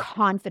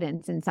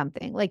confidence in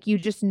something. Like you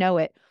just know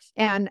it.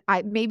 And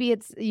maybe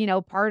it's,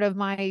 part of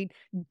my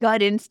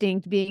gut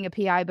instinct being a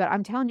PI, but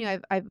I'm telling you,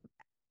 I've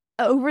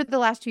over the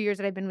last 2 years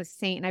that I've been with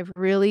Seint, and I've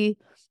really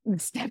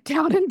stepped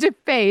out into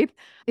faith,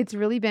 it's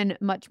really been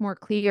much more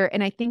clear.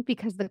 And I think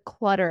because the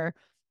clutter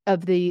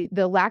of the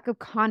lack of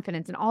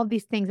confidence and all of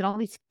these things and all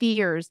these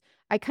fears,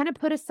 I kind of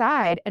put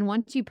aside. And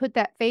once you put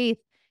that faith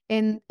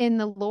in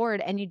the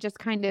Lord, and you just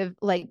kind of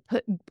like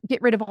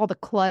get rid of all the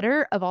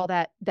clutter of all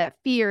that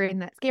fear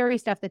and that scary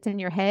stuff that's in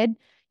your head,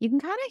 you can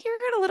kind of hear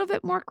it a little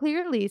bit more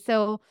clearly.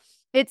 So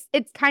it's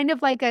kind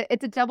of like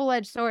it's a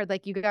double-edged sword.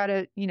 Like you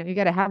gotta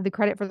have the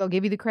credit for they'll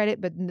give you the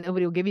credit, but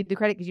nobody will give you the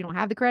credit because you don't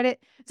have the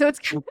credit. So it's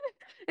kind of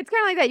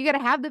like that. You got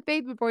to have the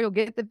faith before you'll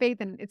get the faith.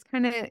 And it's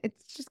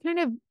just kind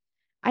of,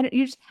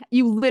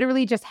 you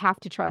literally just have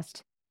to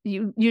trust.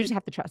 You just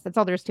have to trust. That's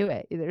all there is to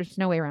it. There's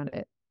no way around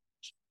it.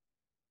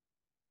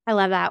 I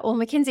love that. Well,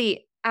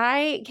 Mackenzie,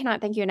 I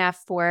cannot thank you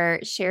enough for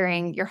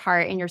sharing your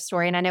heart and your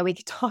story. And I know we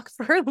could talk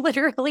for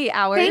literally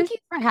hours. Thank you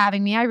for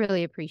having me. I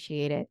really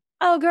appreciate it.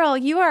 Oh, girl,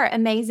 you are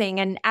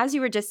amazing. And as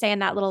you were just saying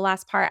that little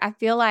last part, I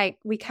feel like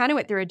we kind of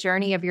went through a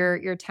journey of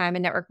your time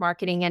in network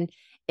marketing. And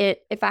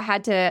if I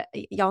had to,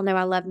 y'all know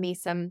I love me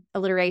some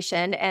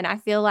alliteration. And I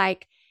feel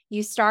like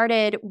you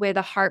started with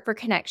a heart for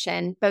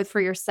connection, both for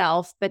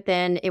yourself, but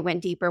then it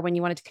went deeper when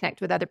you wanted to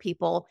connect with other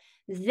people.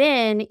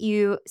 Then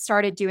you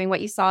started doing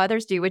what you saw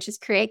others do, which is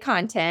create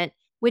content,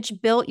 which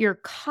built your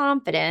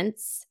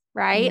confidence,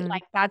 right? Mm-hmm.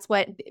 Like that's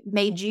what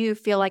made you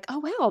feel like, oh,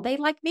 wow, they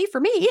like me for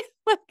me.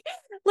 Like,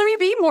 let me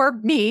be more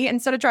me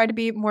instead of trying to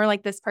be more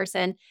like this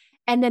person.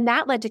 And then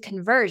that led to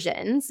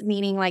conversions,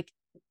 meaning like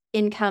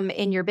income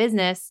in your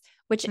business,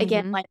 which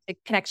again, led to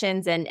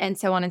connections and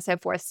so on and so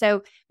forth.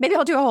 So maybe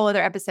I'll do a whole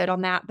other episode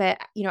on that.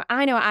 But,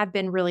 I know I've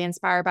been really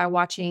inspired by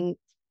watching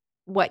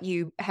what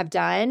you have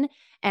done.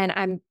 And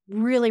I'm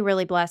really,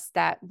 really blessed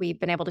that we've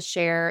been able to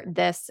share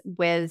this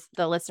with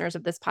the listeners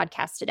of this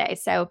podcast today.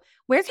 So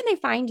where can they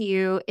find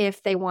you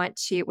if they want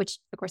to, which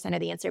of course I know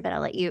the answer, but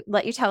I'll let you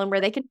tell them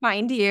where they can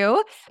find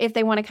you if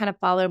they want to kind of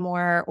follow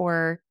more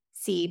or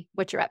see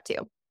what you're up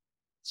to.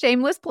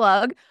 Shameless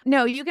plug.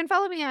 No, you can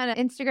follow me on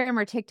Instagram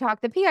or TikTok.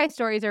 The PI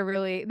stories they're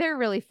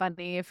really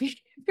funny if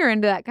you're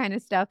into that kind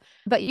of stuff.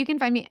 But you can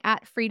find me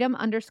at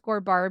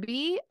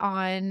freedom_Barbie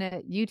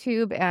on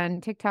YouTube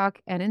and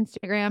TikTok and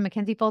Instagram,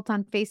 Mackenzie Fultz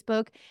on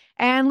Facebook,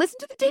 and listen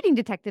to The Dating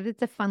Detective.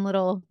 It's a fun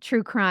little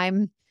true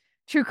crime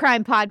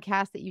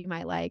podcast that you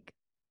might like.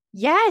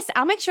 Yes,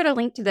 I'll make sure to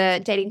link to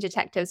the Dating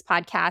Detectives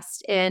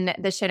podcast in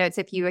the show notes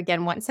if you,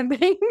 again, want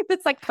something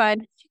that's like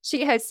fun.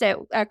 She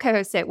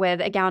co-hosts it with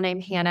a gal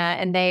named Hannah,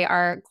 and they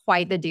are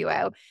quite the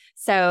duo.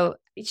 So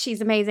she's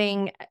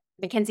amazing.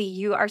 Mackenzie,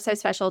 you are so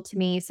special to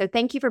me. So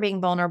thank you for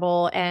being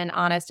vulnerable and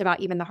honest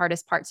about even the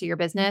hardest parts of your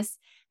business.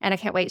 And I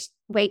can't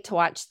wait to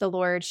watch the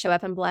Lord show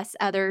up and bless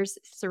others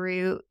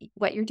through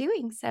what you're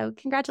doing. So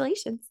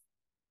congratulations.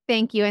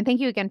 Thank you. And thank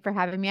you again for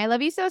having me. I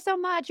love you so, so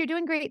much. You're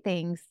doing great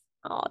things.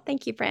 Oh,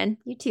 thank you, friend.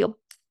 You too.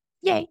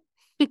 Yay.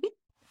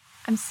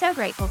 I'm so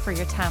grateful for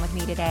your time with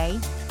me today.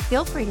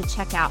 Feel free to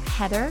check out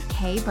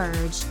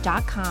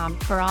heatherkburge.com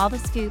for all the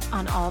scoop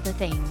on all the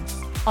things.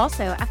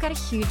 Also, I've got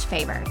a huge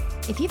favor.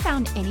 If you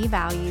found any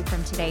value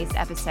from today's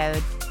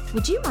episode,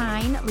 would you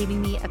mind leaving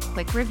me a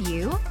quick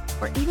review?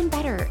 Or even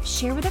better,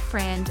 share with a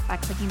friend by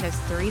clicking those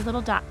 3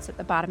 little dots at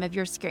the bottom of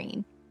your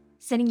screen.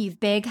 Sending you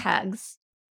big hugs.